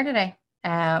want me to wear today?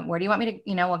 Where do you want me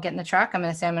to, we'll get in the truck. I'm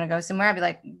going to say, I'm going to go somewhere. I'll be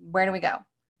like, where do we go?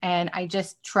 And I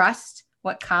just trust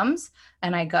what comes,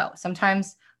 and I go.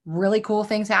 Sometimes really cool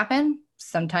things happen,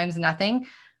 sometimes nothing,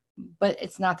 but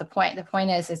it's not the point. The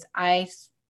point is I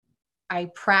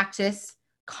practice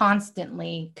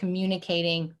constantly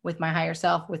communicating with my higher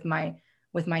self, with my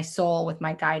soul, with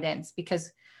my guidance,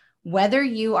 because whether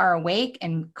you are awake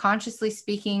and consciously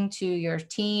speaking to your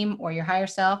team or your higher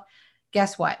self,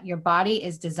 guess what? Your body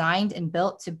is designed and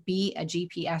built to be a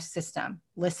GPS system.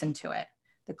 Listen to it.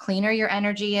 The cleaner your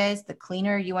energy is, the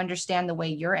cleaner you understand the way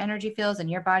your energy feels and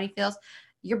your body feels,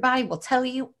 your body will tell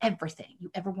you everything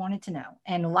you ever wanted to know,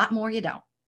 and a lot more you don't.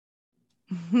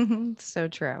 So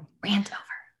true. Rant over.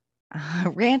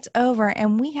 Rant over,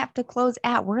 and we have to close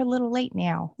out. We're a little late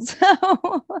now.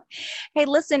 So, hey,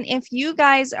 listen, if you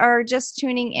guys are just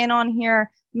tuning in on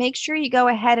here, make sure you go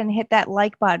ahead and hit that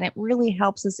like button. It really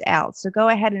helps us out. So go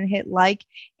ahead and hit like.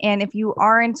 And if you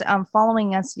aren't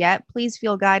following us yet, please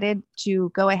feel guided to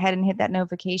go ahead and hit that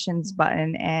notifications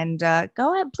button, and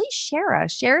go ahead. Please share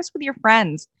us. Share us with your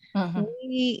friends.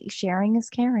 Mm-hmm. Sharing is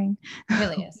caring. It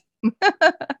really is.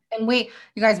 And you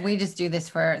guys, we just do this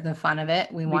for the fun of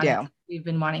it. We've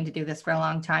been wanting to do this for a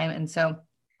long time. And so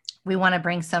we want to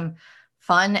bring some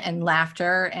fun and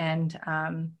laughter and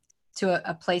to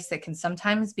a place that can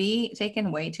sometimes be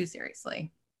taken way too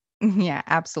seriously. Yeah,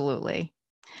 absolutely.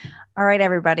 All right,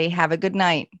 everybody. Have a good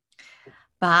night.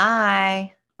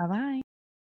 Bye. Bye-bye.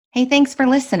 Hey, thanks for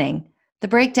listening. The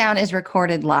Breakdown is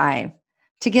recorded live.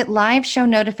 To get live show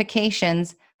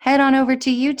notifications, head on over to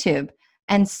YouTube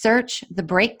and search The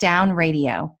Breakdown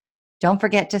Radio. Don't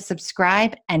forget to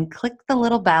subscribe and click the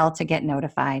little bell to get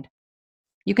notified.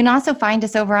 You can also find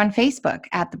us over on Facebook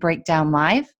at The Breakdown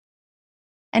Live.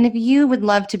 And if you would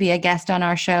love to be a guest on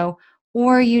our show,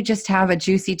 or you just have a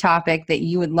juicy topic that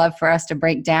you would love for us to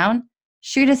break down,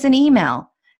 shoot us an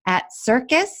email at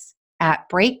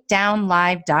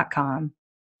circus@breakdownlive.com.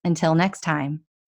 Until next time.